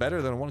 batteries is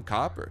better than 1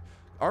 copper.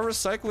 Our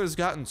recycler's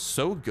gotten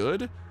so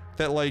good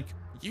that, like,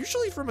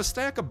 usually from a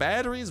stack of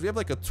batteries, we have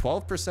like a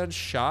 12%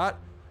 shot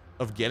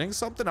of getting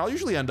something. I'll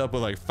usually end up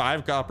with like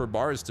 5 copper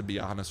bars, to be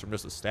honest, from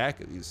just a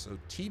stack of these. So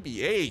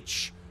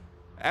TBH,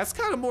 that's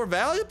kind of more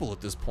valuable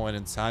at this point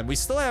in time. We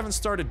still haven't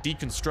started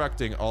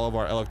deconstructing all of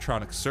our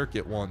electronic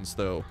circuit ones,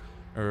 though,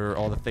 or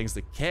all the things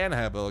that can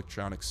have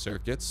electronic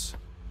circuits.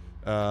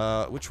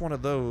 Which one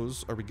of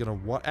those are we gonna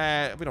want?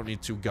 We don't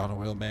need 2 gun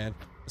oil, man.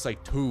 It's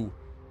like 2.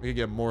 We can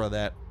get more of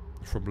that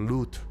from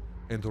loot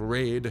and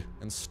raid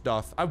and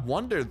stuff. I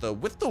wonder, though,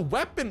 with the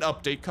weapon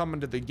update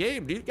coming to the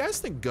game, do you guys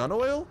think gun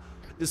oil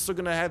is still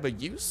gonna have a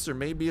use, or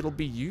maybe it'll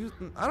be used?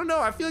 I don't know.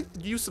 I feel like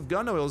the use of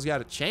gun oil's got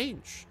to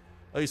change.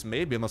 At least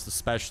maybe, unless the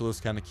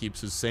specialist kind of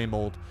keeps his same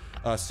old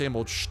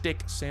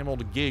shtick, same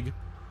old gig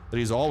that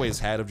he's always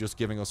had of just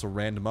giving us a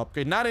random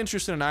upgrade. Not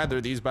interested in either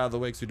of these, by the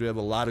way, because we do have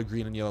a lot of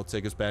green and yellow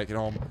tickets back at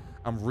home.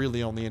 I'm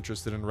really only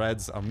interested in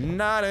reds. I'm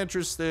not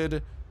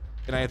interested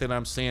in anything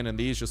I'm seeing in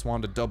these. Just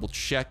wanted to double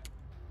check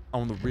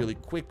on the really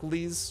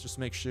quicklies. Just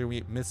make sure we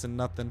ain't missing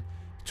nothing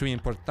too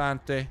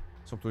importante.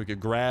 Something we could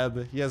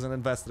grab. He hasn't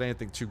invested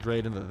anything too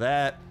great into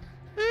that.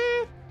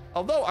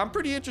 Although, I'm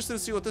pretty interested to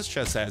see what this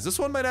chest has. This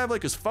one might have,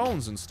 like, his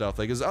phones and stuff,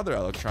 like his other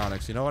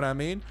electronics, you know what I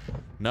mean?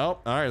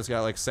 Nope. All right, it's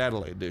got, like,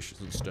 satellite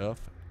dishes and stuff.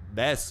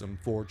 That's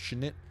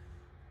unfortunate.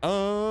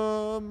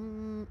 I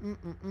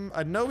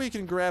know we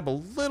can grab a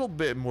little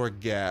bit more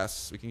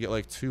gas. We can get,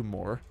 like, 2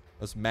 more.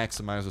 Let's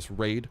maximize this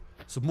raid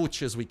so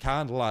much as we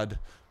can, lad.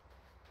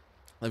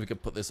 Then we can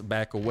put this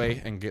back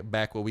away and get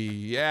back what we,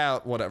 yeah,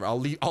 whatever. I'll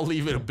leave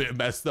it a bit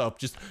messed up.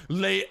 Just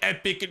lay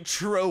epic and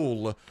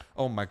troll.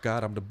 Oh my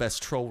God, I'm the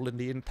best troll in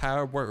the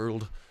entire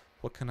world.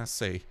 What can I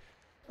say?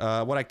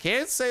 What I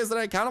can say is that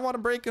I kind of want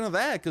to break into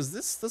that, because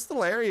this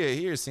little area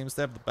here seems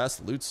to have the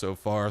best loot so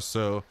far.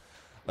 So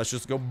let's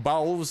just go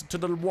balls to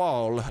the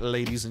wall,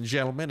 ladies and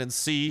gentlemen, and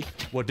see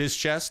what this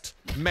chest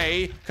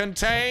may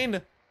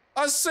contain.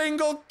 A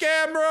single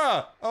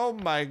camera! Oh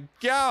my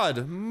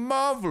God,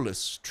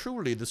 marvelous.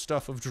 Truly the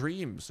stuff of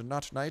dreams and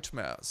not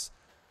nightmares.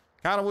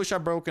 Kind of wish I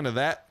broke into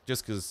that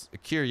just because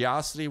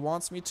curiosity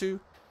wants me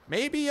to.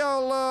 Maybe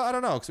I'll, I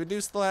don't know,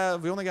 because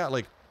we only got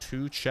like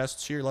 2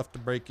 chests here left to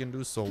break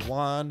into. So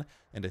 1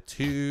 and a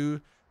 2,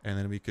 and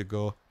then we could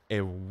go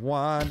a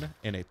 1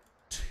 and a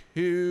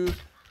 2.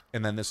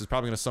 And then this is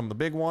probably going to sum the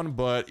big one,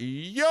 but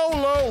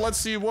YOLO! Let's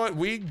see what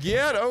we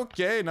get.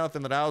 Okay,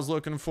 nothing that I was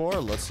looking for.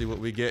 Let's see what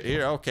we get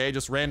here. Okay,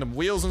 just random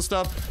wheels and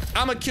stuff.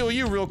 I'm going to kill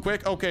you real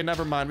quick. Okay,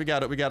 never mind. We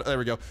got it. There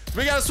we go.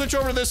 We got to switch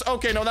over to this.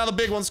 Okay, no, now the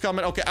big one's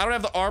coming. Okay, I don't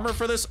have the armor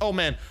for this. Oh,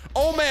 man.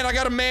 Oh, man, I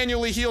got to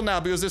manually heal now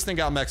because this thing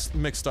got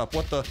mixed up.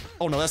 What the?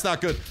 Oh, no, that's not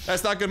good.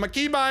 That's not good. My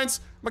keybinds,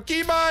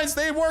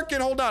 they ain't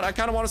working. Hold on. I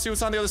kind of want to see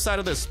what's on the other side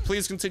of this.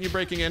 Please continue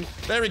breaking in.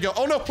 There we go.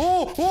 Oh, no.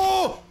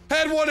 Oh,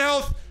 had 1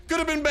 health. Could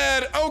have been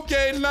bad.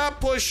 Okay,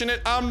 not pushing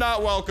it. I'm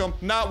not welcome.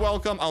 Not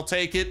welcome. I'll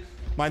take it.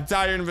 My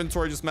entire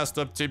inventory just messed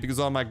up too because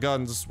all my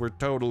guns were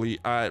totally...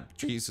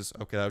 Jesus.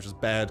 Okay, that was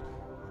just bad.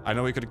 I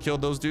know we could have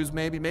killed those dudes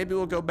maybe. Maybe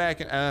we'll go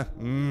back and... I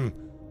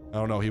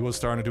don't know. He was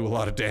starting to do a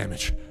lot of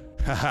damage.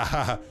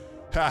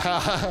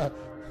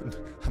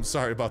 I'm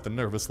sorry about the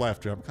nervous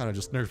laughter. I'm kind of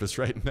just nervous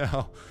right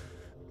now.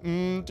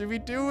 Do we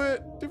do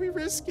it? Do we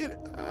risk it?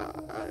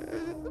 I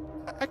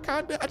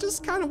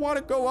just kind of want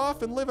to go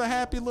off and live a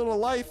happy little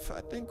life.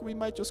 I think we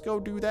might just go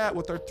do that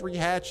with our 3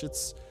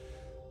 hatchets.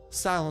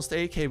 Silenced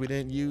AK we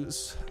didn't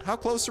use. How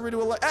close are we to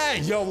a Hey,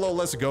 YOLO,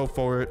 let's go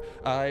for it.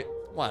 All right,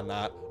 why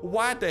not?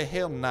 Why the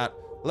hell not?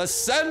 Let's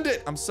send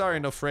it. I'm sorry,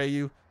 no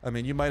Freyu. I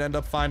mean, you might end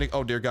up finding...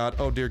 Oh, dear God.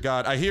 Oh, dear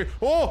God. I hear...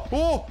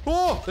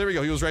 Oh! There we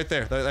go. He was right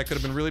there. That could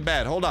have been really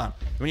bad. Hold on.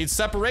 We need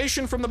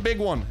separation from the big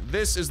one.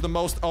 This is the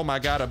most... Oh, my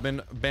God. I've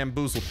been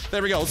bamboozled.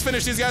 There we go. Let's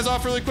finish these guys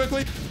off really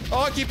quickly.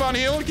 Oh, keep on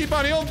healing. Keep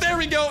on healing. There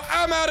we go.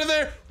 I'm out of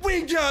there.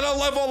 We gotta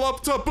level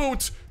up to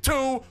boot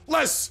 2.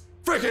 Let's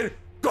freaking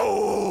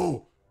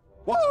go.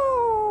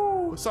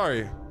 Woo!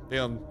 Sorry.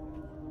 I'm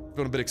feeling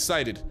a bit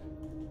excited.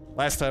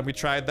 Last time we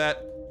tried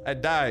that, I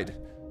died.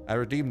 I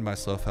redeemed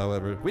myself,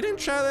 however. We didn't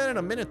try that in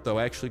a minute, though,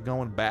 actually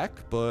going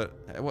back, but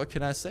what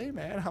can I say,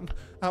 man?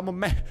 I'm a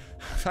man.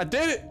 I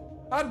did it!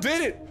 I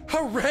did it!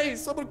 Hooray!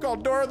 Someone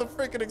called Dora the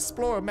freaking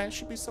Explorer, man.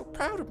 She'd be so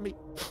proud of me.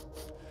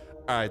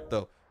 All right,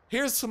 though.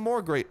 Here's some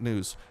more great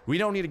news. We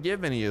don't need to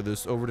give any of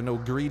this over to no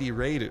greedy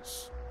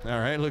raiders. All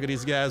right, look at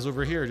these guys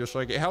over here, just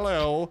like,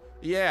 hello.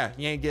 Yeah,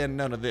 you ain't getting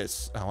none of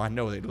this. Oh, I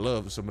know they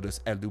love some of this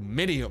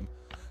aluminum.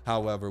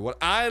 However, what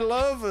I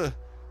love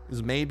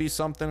is maybe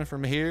something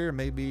from here,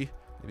 maybe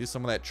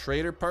some of that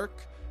trader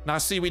perk. Now,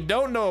 see, we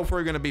don't know if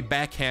we're going to be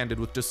backhanded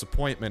with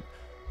disappointment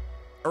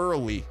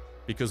early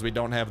because we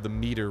don't have the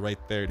meter right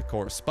there to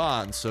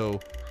correspond. So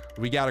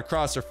we got to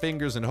cross our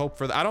fingers and hope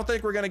for that. I don't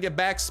think we're going to get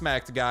back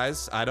smacked,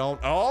 guys.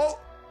 Oh,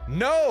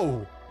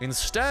 no.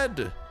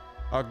 Instead,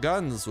 our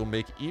guns will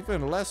make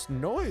even less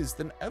noise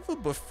than ever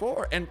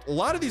before. And a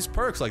lot of these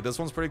perks, like this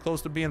one's pretty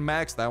close to being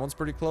maxed. That one's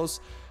pretty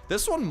close.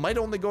 This one might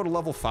only go to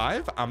level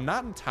 5. I'm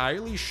not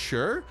entirely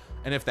sure.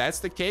 And if that's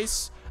the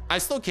case, I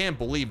still can't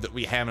believe that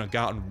we haven't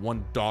gotten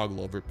one dog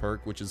lover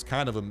perk, which is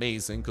kind of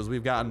amazing because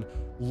we've gotten,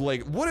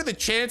 like, what are the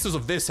chances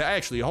of this?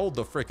 Actually, hold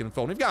the freaking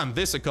phone. We've gotten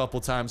this a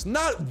couple times.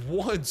 Not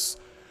once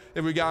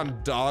have we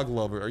gotten dog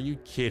lover. Are you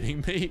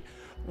kidding me?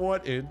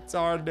 What in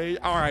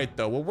tarnation? All right,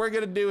 though. What we're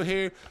going to do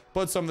here,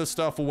 put some of this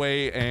stuff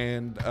away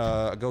and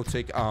go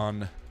take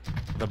on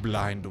the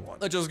blind one.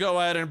 Let's just go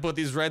ahead and put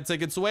these red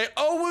tickets away.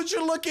 Oh, would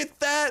you look at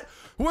that?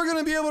 We're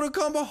gonna be able to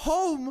come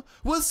home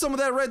with some of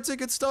that red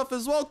ticket stuff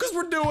as well, because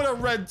we're doing a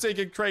red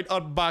ticket crate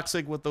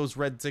unboxing with those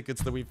red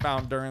tickets that we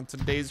found during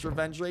today's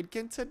revenge raid.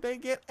 Can today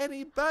get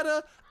any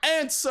better?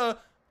 Answer,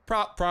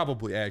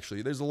 probably,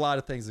 actually. There's a lot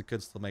of things that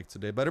could still make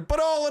today better, but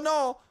all in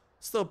all,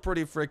 still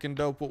pretty freaking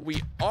dope. What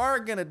we are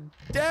gonna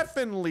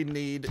definitely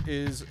need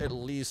is at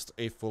least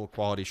a full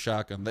quality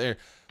shotgun there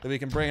that we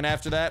can bring in.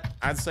 After that,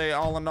 I'd say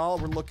all in all,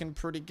 we're looking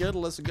pretty good.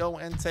 Let's go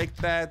and take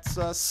that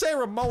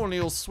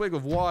ceremonial swig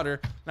of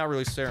water. Not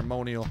really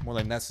ceremonial, more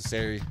like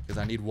necessary, because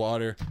I need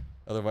water.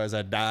 Otherwise,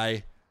 I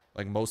die,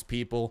 like most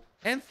people.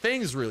 And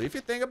things, really. If you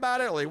think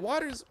about it, like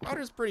water's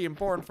pretty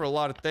important for a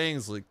lot of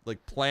things,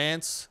 like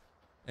plants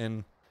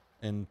and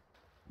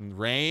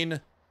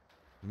rain,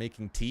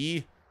 making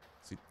tea.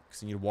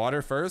 So you need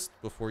water first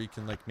before you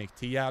can like make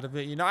tea out of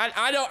it. You know,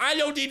 I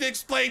don't need to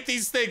explain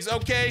these things,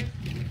 okay?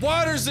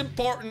 Water's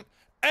important.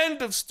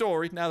 End of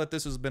story. Now that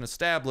this has been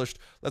established,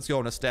 let's go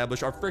and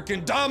establish our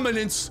freaking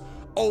dominance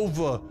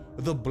over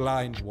the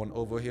blind one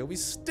over here. We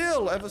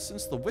still, ever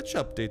since the witch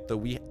update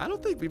though, I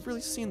don't think we've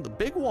really seen the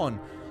big one.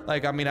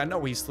 Like, I mean, I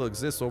know he still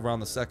exists over on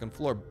the second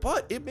floor,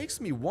 but it makes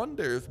me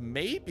wonder if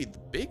maybe the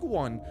big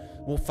one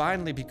will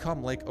finally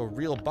become like a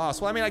real boss.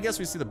 Well, I mean, I guess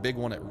we see the big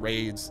one at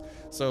raids.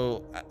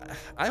 So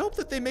I hope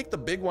that they make the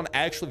big one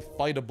actually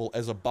fightable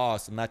as a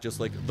boss and not just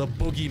like the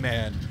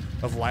boogeyman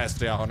of Last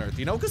Day on Earth,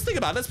 you know? Because think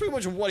about it, that's pretty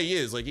much what he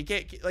is. Like, he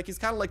can't, like, he's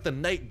kind of like the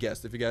night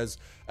guest if you guys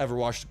ever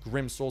watched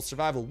Grim Soul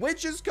Survival,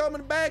 which is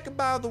coming back,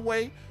 by the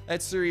way.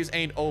 That series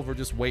ain't over,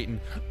 just waiting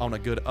on a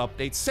good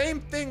update. Same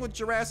thing with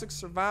Jurassic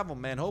Survival,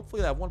 man.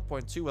 Hopefully that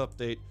 1.2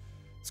 update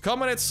is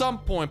coming at some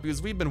point,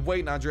 because we've been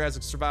waiting on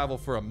Jurassic Survival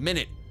for a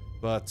minute.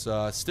 But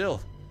still,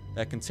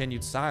 that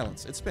continued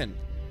silence. It's been,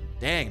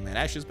 dang, man,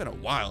 actually, it's been a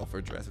while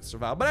for Jurassic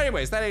Survival. But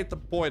anyways, that ain't the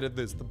point of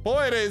this. The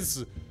point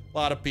is, a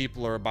lot of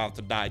people are about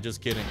to die.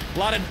 Just kidding. A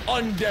lot of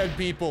undead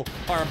people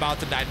are about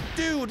to die.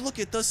 Dude, look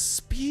at the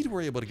speed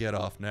we're able to get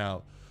off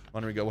now. Why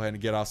don't we go ahead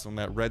and get off some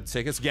of that red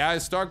tickets?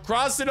 Guys, start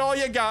crossing all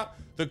you got.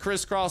 The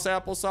crisscross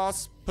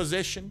applesauce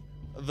position,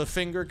 the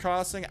finger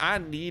crossing. I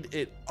need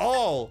it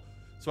all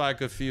so I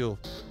could feel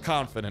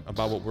confident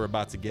about what we're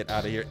about to get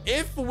out of here.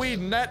 If we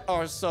net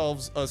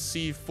ourselves a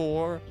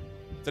C4,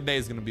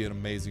 today's gonna be an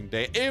amazing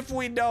day. If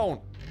we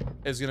don't,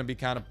 it's gonna be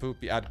kind of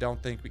poopy. I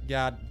don't think we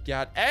got,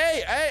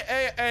 hey,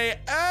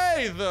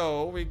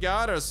 though, we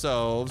got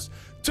ourselves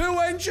 2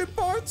 engine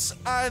parts.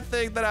 I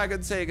think that I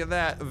can take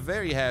that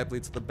very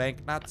happily to the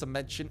bank, not to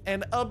mention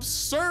an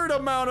absurd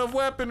amount of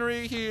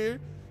weaponry here.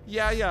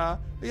 Yeah.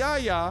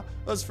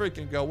 Let's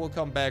freaking go. We'll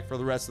come back for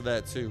the rest of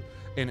that too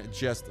in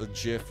just a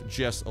jiff,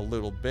 just a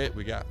little bit.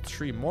 We got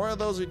 3 more of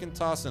those we can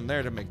toss in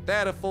there to make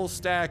that a full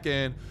stack,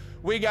 and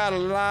we got a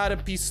lot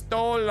of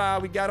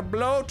pistola we gotta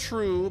blow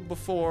through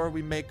before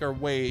we make our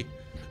way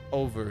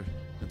over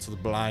into the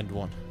blind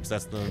one, because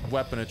that's the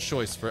weapon of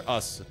choice for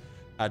us,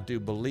 I do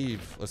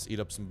believe. Let's eat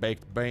up some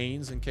baked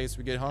beans in case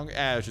we get hungry.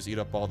 Let's just eat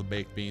up all the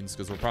baked beans,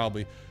 because we're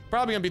probably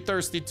gonna be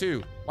thirsty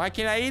too. Why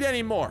can't I eat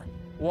anymore?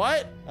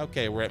 What?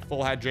 Okay, we're at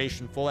full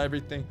hydration, full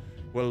everything.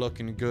 We're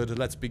looking good.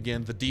 Let's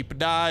begin the deep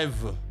dive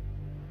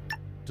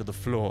to the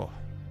floor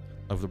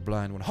of the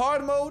blind one.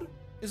 Hard mode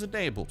is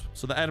enabled,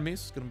 so the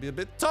enemies is gonna be a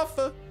bit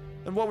tougher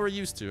than what we're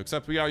used to,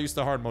 except we are used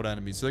to hard mode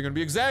enemies, so they're gonna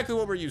be exactly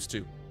what we're used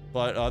to,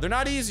 but they're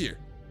not easier,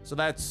 so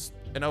that's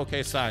an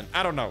okay sign.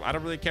 I don't know. I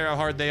don't really care how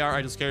hard they are.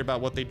 I just care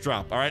about what they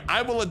drop. All right,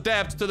 I will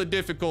adapt to the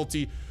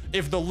difficulty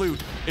if the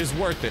loot is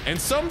worth it. And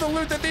some of the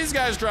loot that these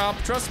guys drop,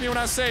 trust me when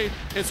I say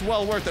it's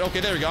well worth it. Okay,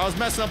 there we go. I was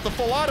messing up the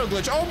full auto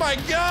glitch. Oh my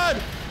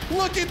God.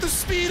 Look at the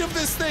speed of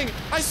this thing.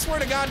 I swear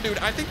to God, dude,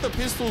 I think the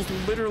pistols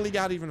literally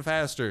got even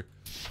faster.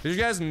 Did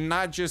you guys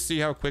not just see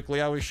how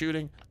quickly I was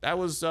shooting? That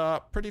was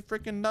pretty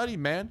freaking nutty,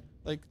 man.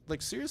 Like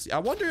seriously. I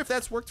wonder if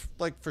that's worked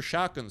like for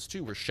shotguns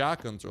too, where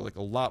shotguns are like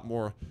a lot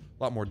more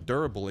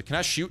durable. Like, can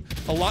I shoot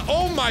a lot?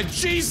 Oh my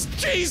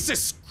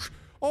Jesus.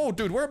 Oh,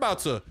 dude, we're about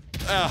to,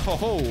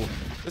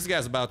 this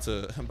guy's about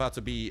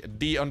to be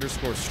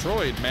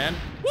D_destroyed, man.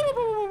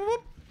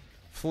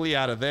 Flee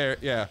out of there.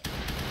 Yeah.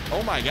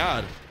 Oh my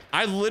God.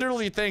 I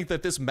literally think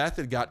that this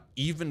method got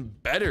even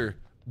better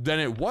than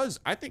it was.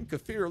 I think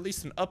Kafir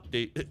released an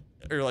update,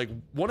 or like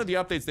one of the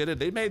updates they did,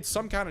 they made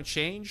some kind of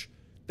change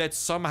that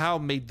somehow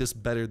made this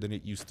better than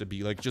it used to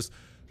be. Like, just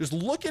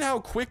look at how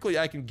quickly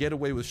I can get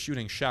away with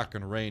shooting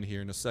shotgun rain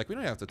here in a sec. We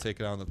don't have to take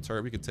it out on the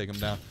turret. We can take him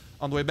down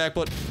on the way back,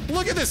 but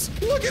look at this.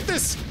 Look at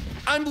this.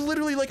 I'm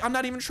literally like, I'm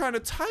not even trying to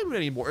time it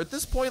anymore. At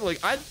this point,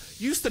 like, I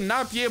used to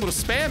not be able to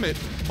spam it,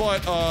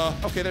 but,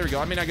 okay, there we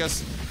go. I mean, I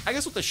guess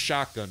with the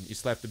shotgun, you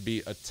still have to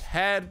be a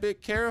tad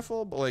bit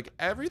careful, but like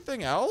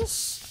everything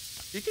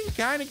else, you can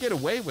kind of get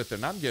away with it.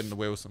 And I'm getting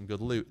away with some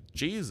good loot.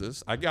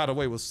 Jesus, I got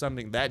away with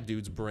sending that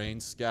dude's brain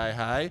sky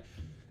high.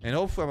 And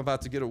hopefully I'm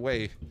about to get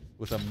away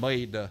with a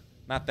Maida.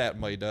 Not that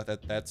Maida.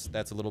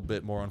 That's a little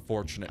bit more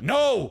unfortunate.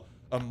 No!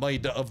 A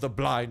Maida of the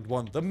blind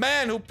one. The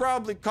man who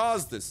probably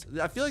caused this.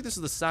 I feel like this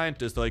is the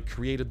scientist that like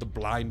created the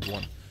blind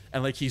one.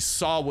 And like he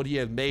saw what he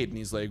had made and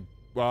he's like,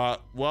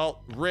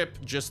 well,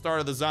 rip, just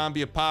started the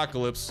zombie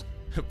apocalypse.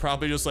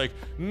 Probably just like,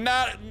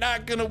 not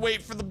gonna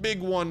wait for the big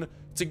one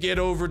to get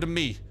over to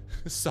me.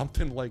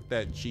 Something like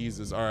that.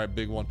 Jesus. All right,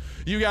 big one.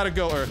 You gotta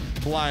go, or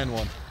blind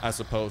one, I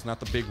suppose.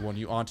 Not the big one.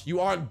 You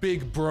aren't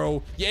big,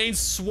 bro. You ain't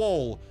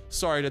swole.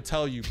 Sorry to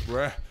tell you,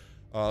 bruh.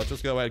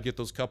 Just go ahead and get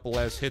those couple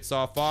last hits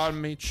off on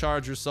me.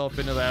 Charge yourself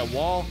into that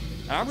wall.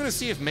 And I'm gonna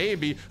see if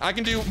maybe I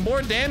can do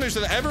more damage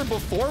than ever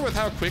before with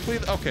how quickly.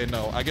 Okay,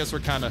 no. I guess we're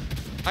kind of.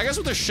 I guess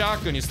with the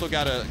shotgun, you still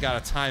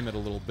gotta time it a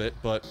little bit,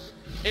 but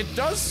it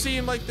does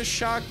seem like the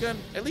shotgun,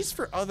 at least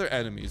for other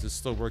enemies, is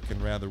still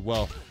working rather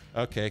well.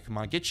 Okay, come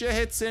on, get your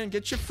hits in,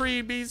 get your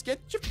freebies,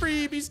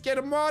 get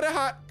them water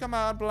hot. Come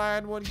on,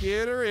 blind one,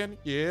 get her in.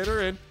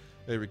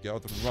 There we go.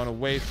 Then run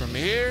away from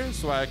here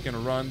so I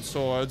can run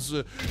towards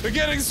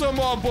getting some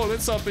more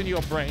bullets up in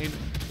your brain.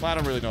 Well, I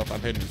don't really know if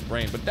I'm hitting his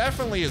brain, but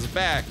definitely his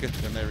back. And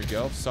there we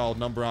go. Solid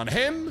number on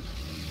him.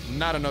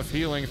 Not enough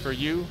healing for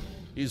you.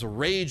 He's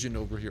raging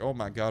over here. Oh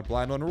my God,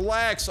 blind one,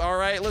 relax. All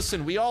right,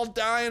 listen, we all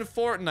die in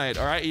Fortnite.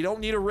 All right, you don't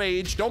need a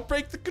rage. Don't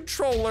break the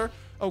controller.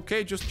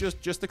 Okay, just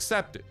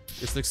accept it.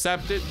 Just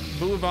accept it.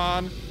 Move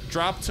on.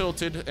 Drop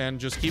tilted and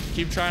just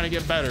keep trying to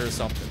get better or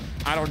something.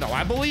 I don't know.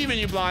 I believe in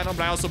you, blind one,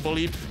 but I also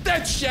believe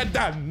that you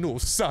done no,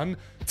 son.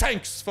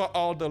 Thanks for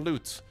all the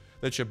loot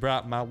that you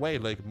brought my way.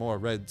 Like more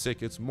red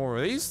tickets, more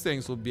of these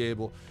things will be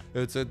able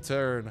to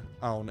turn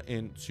on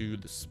into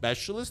the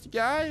specialist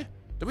guy.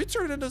 Did we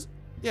turn it into?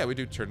 Yeah, we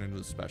do turn into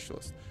the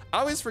specialist. I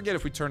always forget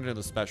if we turn it into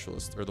the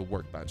specialist or the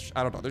workbench.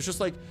 I don't know.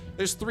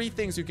 There's 3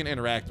 things you can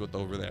interact with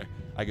over there.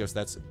 I guess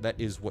that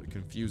is what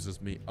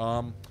confuses me.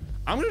 I'm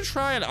gonna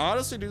try and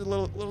honestly do a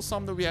little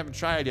something that we haven't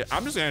tried yet.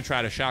 I'm just gonna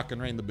try to shotgun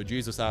rain the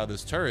bejesus out of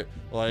this turret.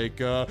 Like,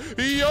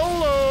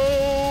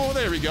 YOLO!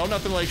 There we go.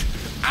 Nothing like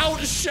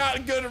out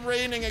shotgun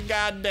raining a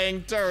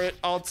goddamn turret.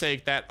 I'll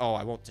take that. Oh,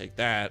 I won't take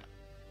that.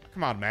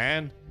 Come on,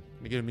 man.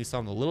 You're giving me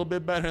something a little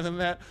bit better than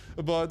that.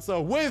 But so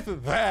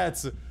with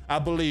that, I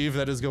believe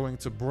that is going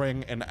to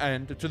bring an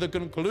end to the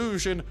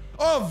conclusion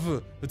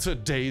of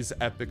today's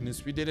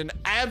epicness. We did an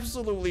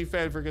absolutely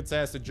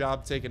fantastic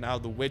job taking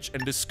out the witch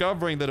and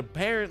discovering that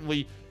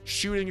apparently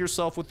shooting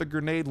yourself with the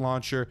grenade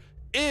launcher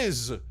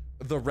is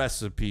the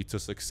recipe to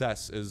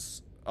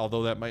success.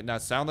 Although that might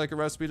not sound like a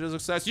recipe to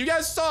success, you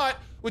guys saw it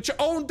with your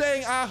own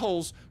dang eye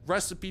holes.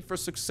 Recipe for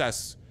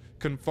success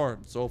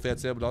confirmed. So hopefully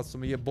that's able to help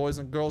some of you boys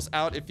and girls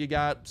out if you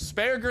got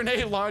spare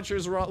grenade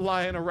launchers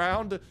lying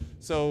around.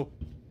 So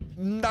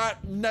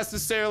not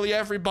necessarily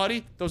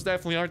everybody. Those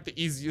definitely aren't the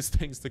easiest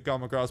things to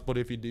come across, but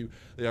if you do,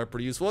 they are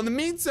pretty useful. In the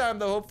meantime,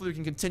 though, hopefully we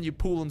can continue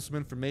pooling some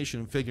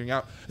information and figuring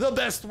out the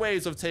best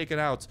ways of taking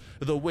out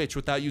the witch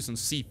without using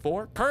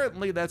C4.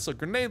 Currently, that's a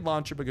grenade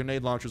launcher, but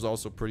grenade launcher is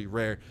also pretty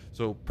rare,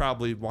 so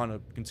probably want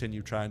to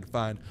continue trying to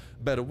find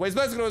better ways.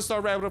 But that's going to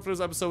start wrapping up for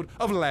this episode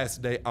of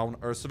Last Day on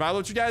Earth Survival.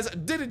 If you guys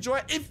did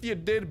enjoy, if you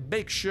did,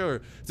 make sure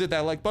to hit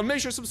that like button,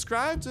 make sure to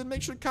subscribe, and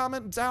make sure to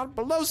comment down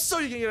below so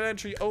you can get an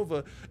entry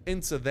over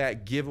into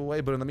that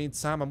giveaway. But in the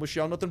meantime, I wish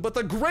y'all nothing but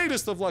the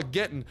greatest of luck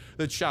getting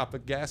the chopper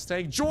gas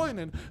tank,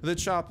 joining the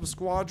chopper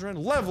squadron,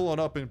 leveling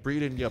up and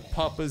breeding your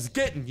puppers,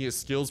 getting your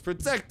skills,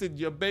 protecting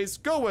your base,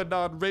 going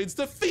on raids,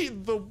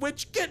 defeating the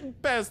witch, getting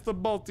past the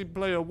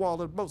multiplayer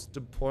wall, and most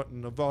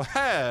important of all,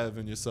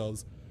 having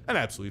yourselves an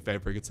absolutely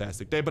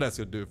fantastic day. But that's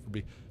gonna do it for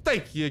me.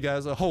 Thank you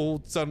guys a whole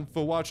ton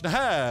for watching.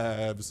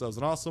 Have yourselves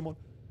an awesome one,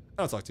 and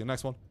I'll talk to you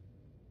next one.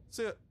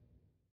 See ya.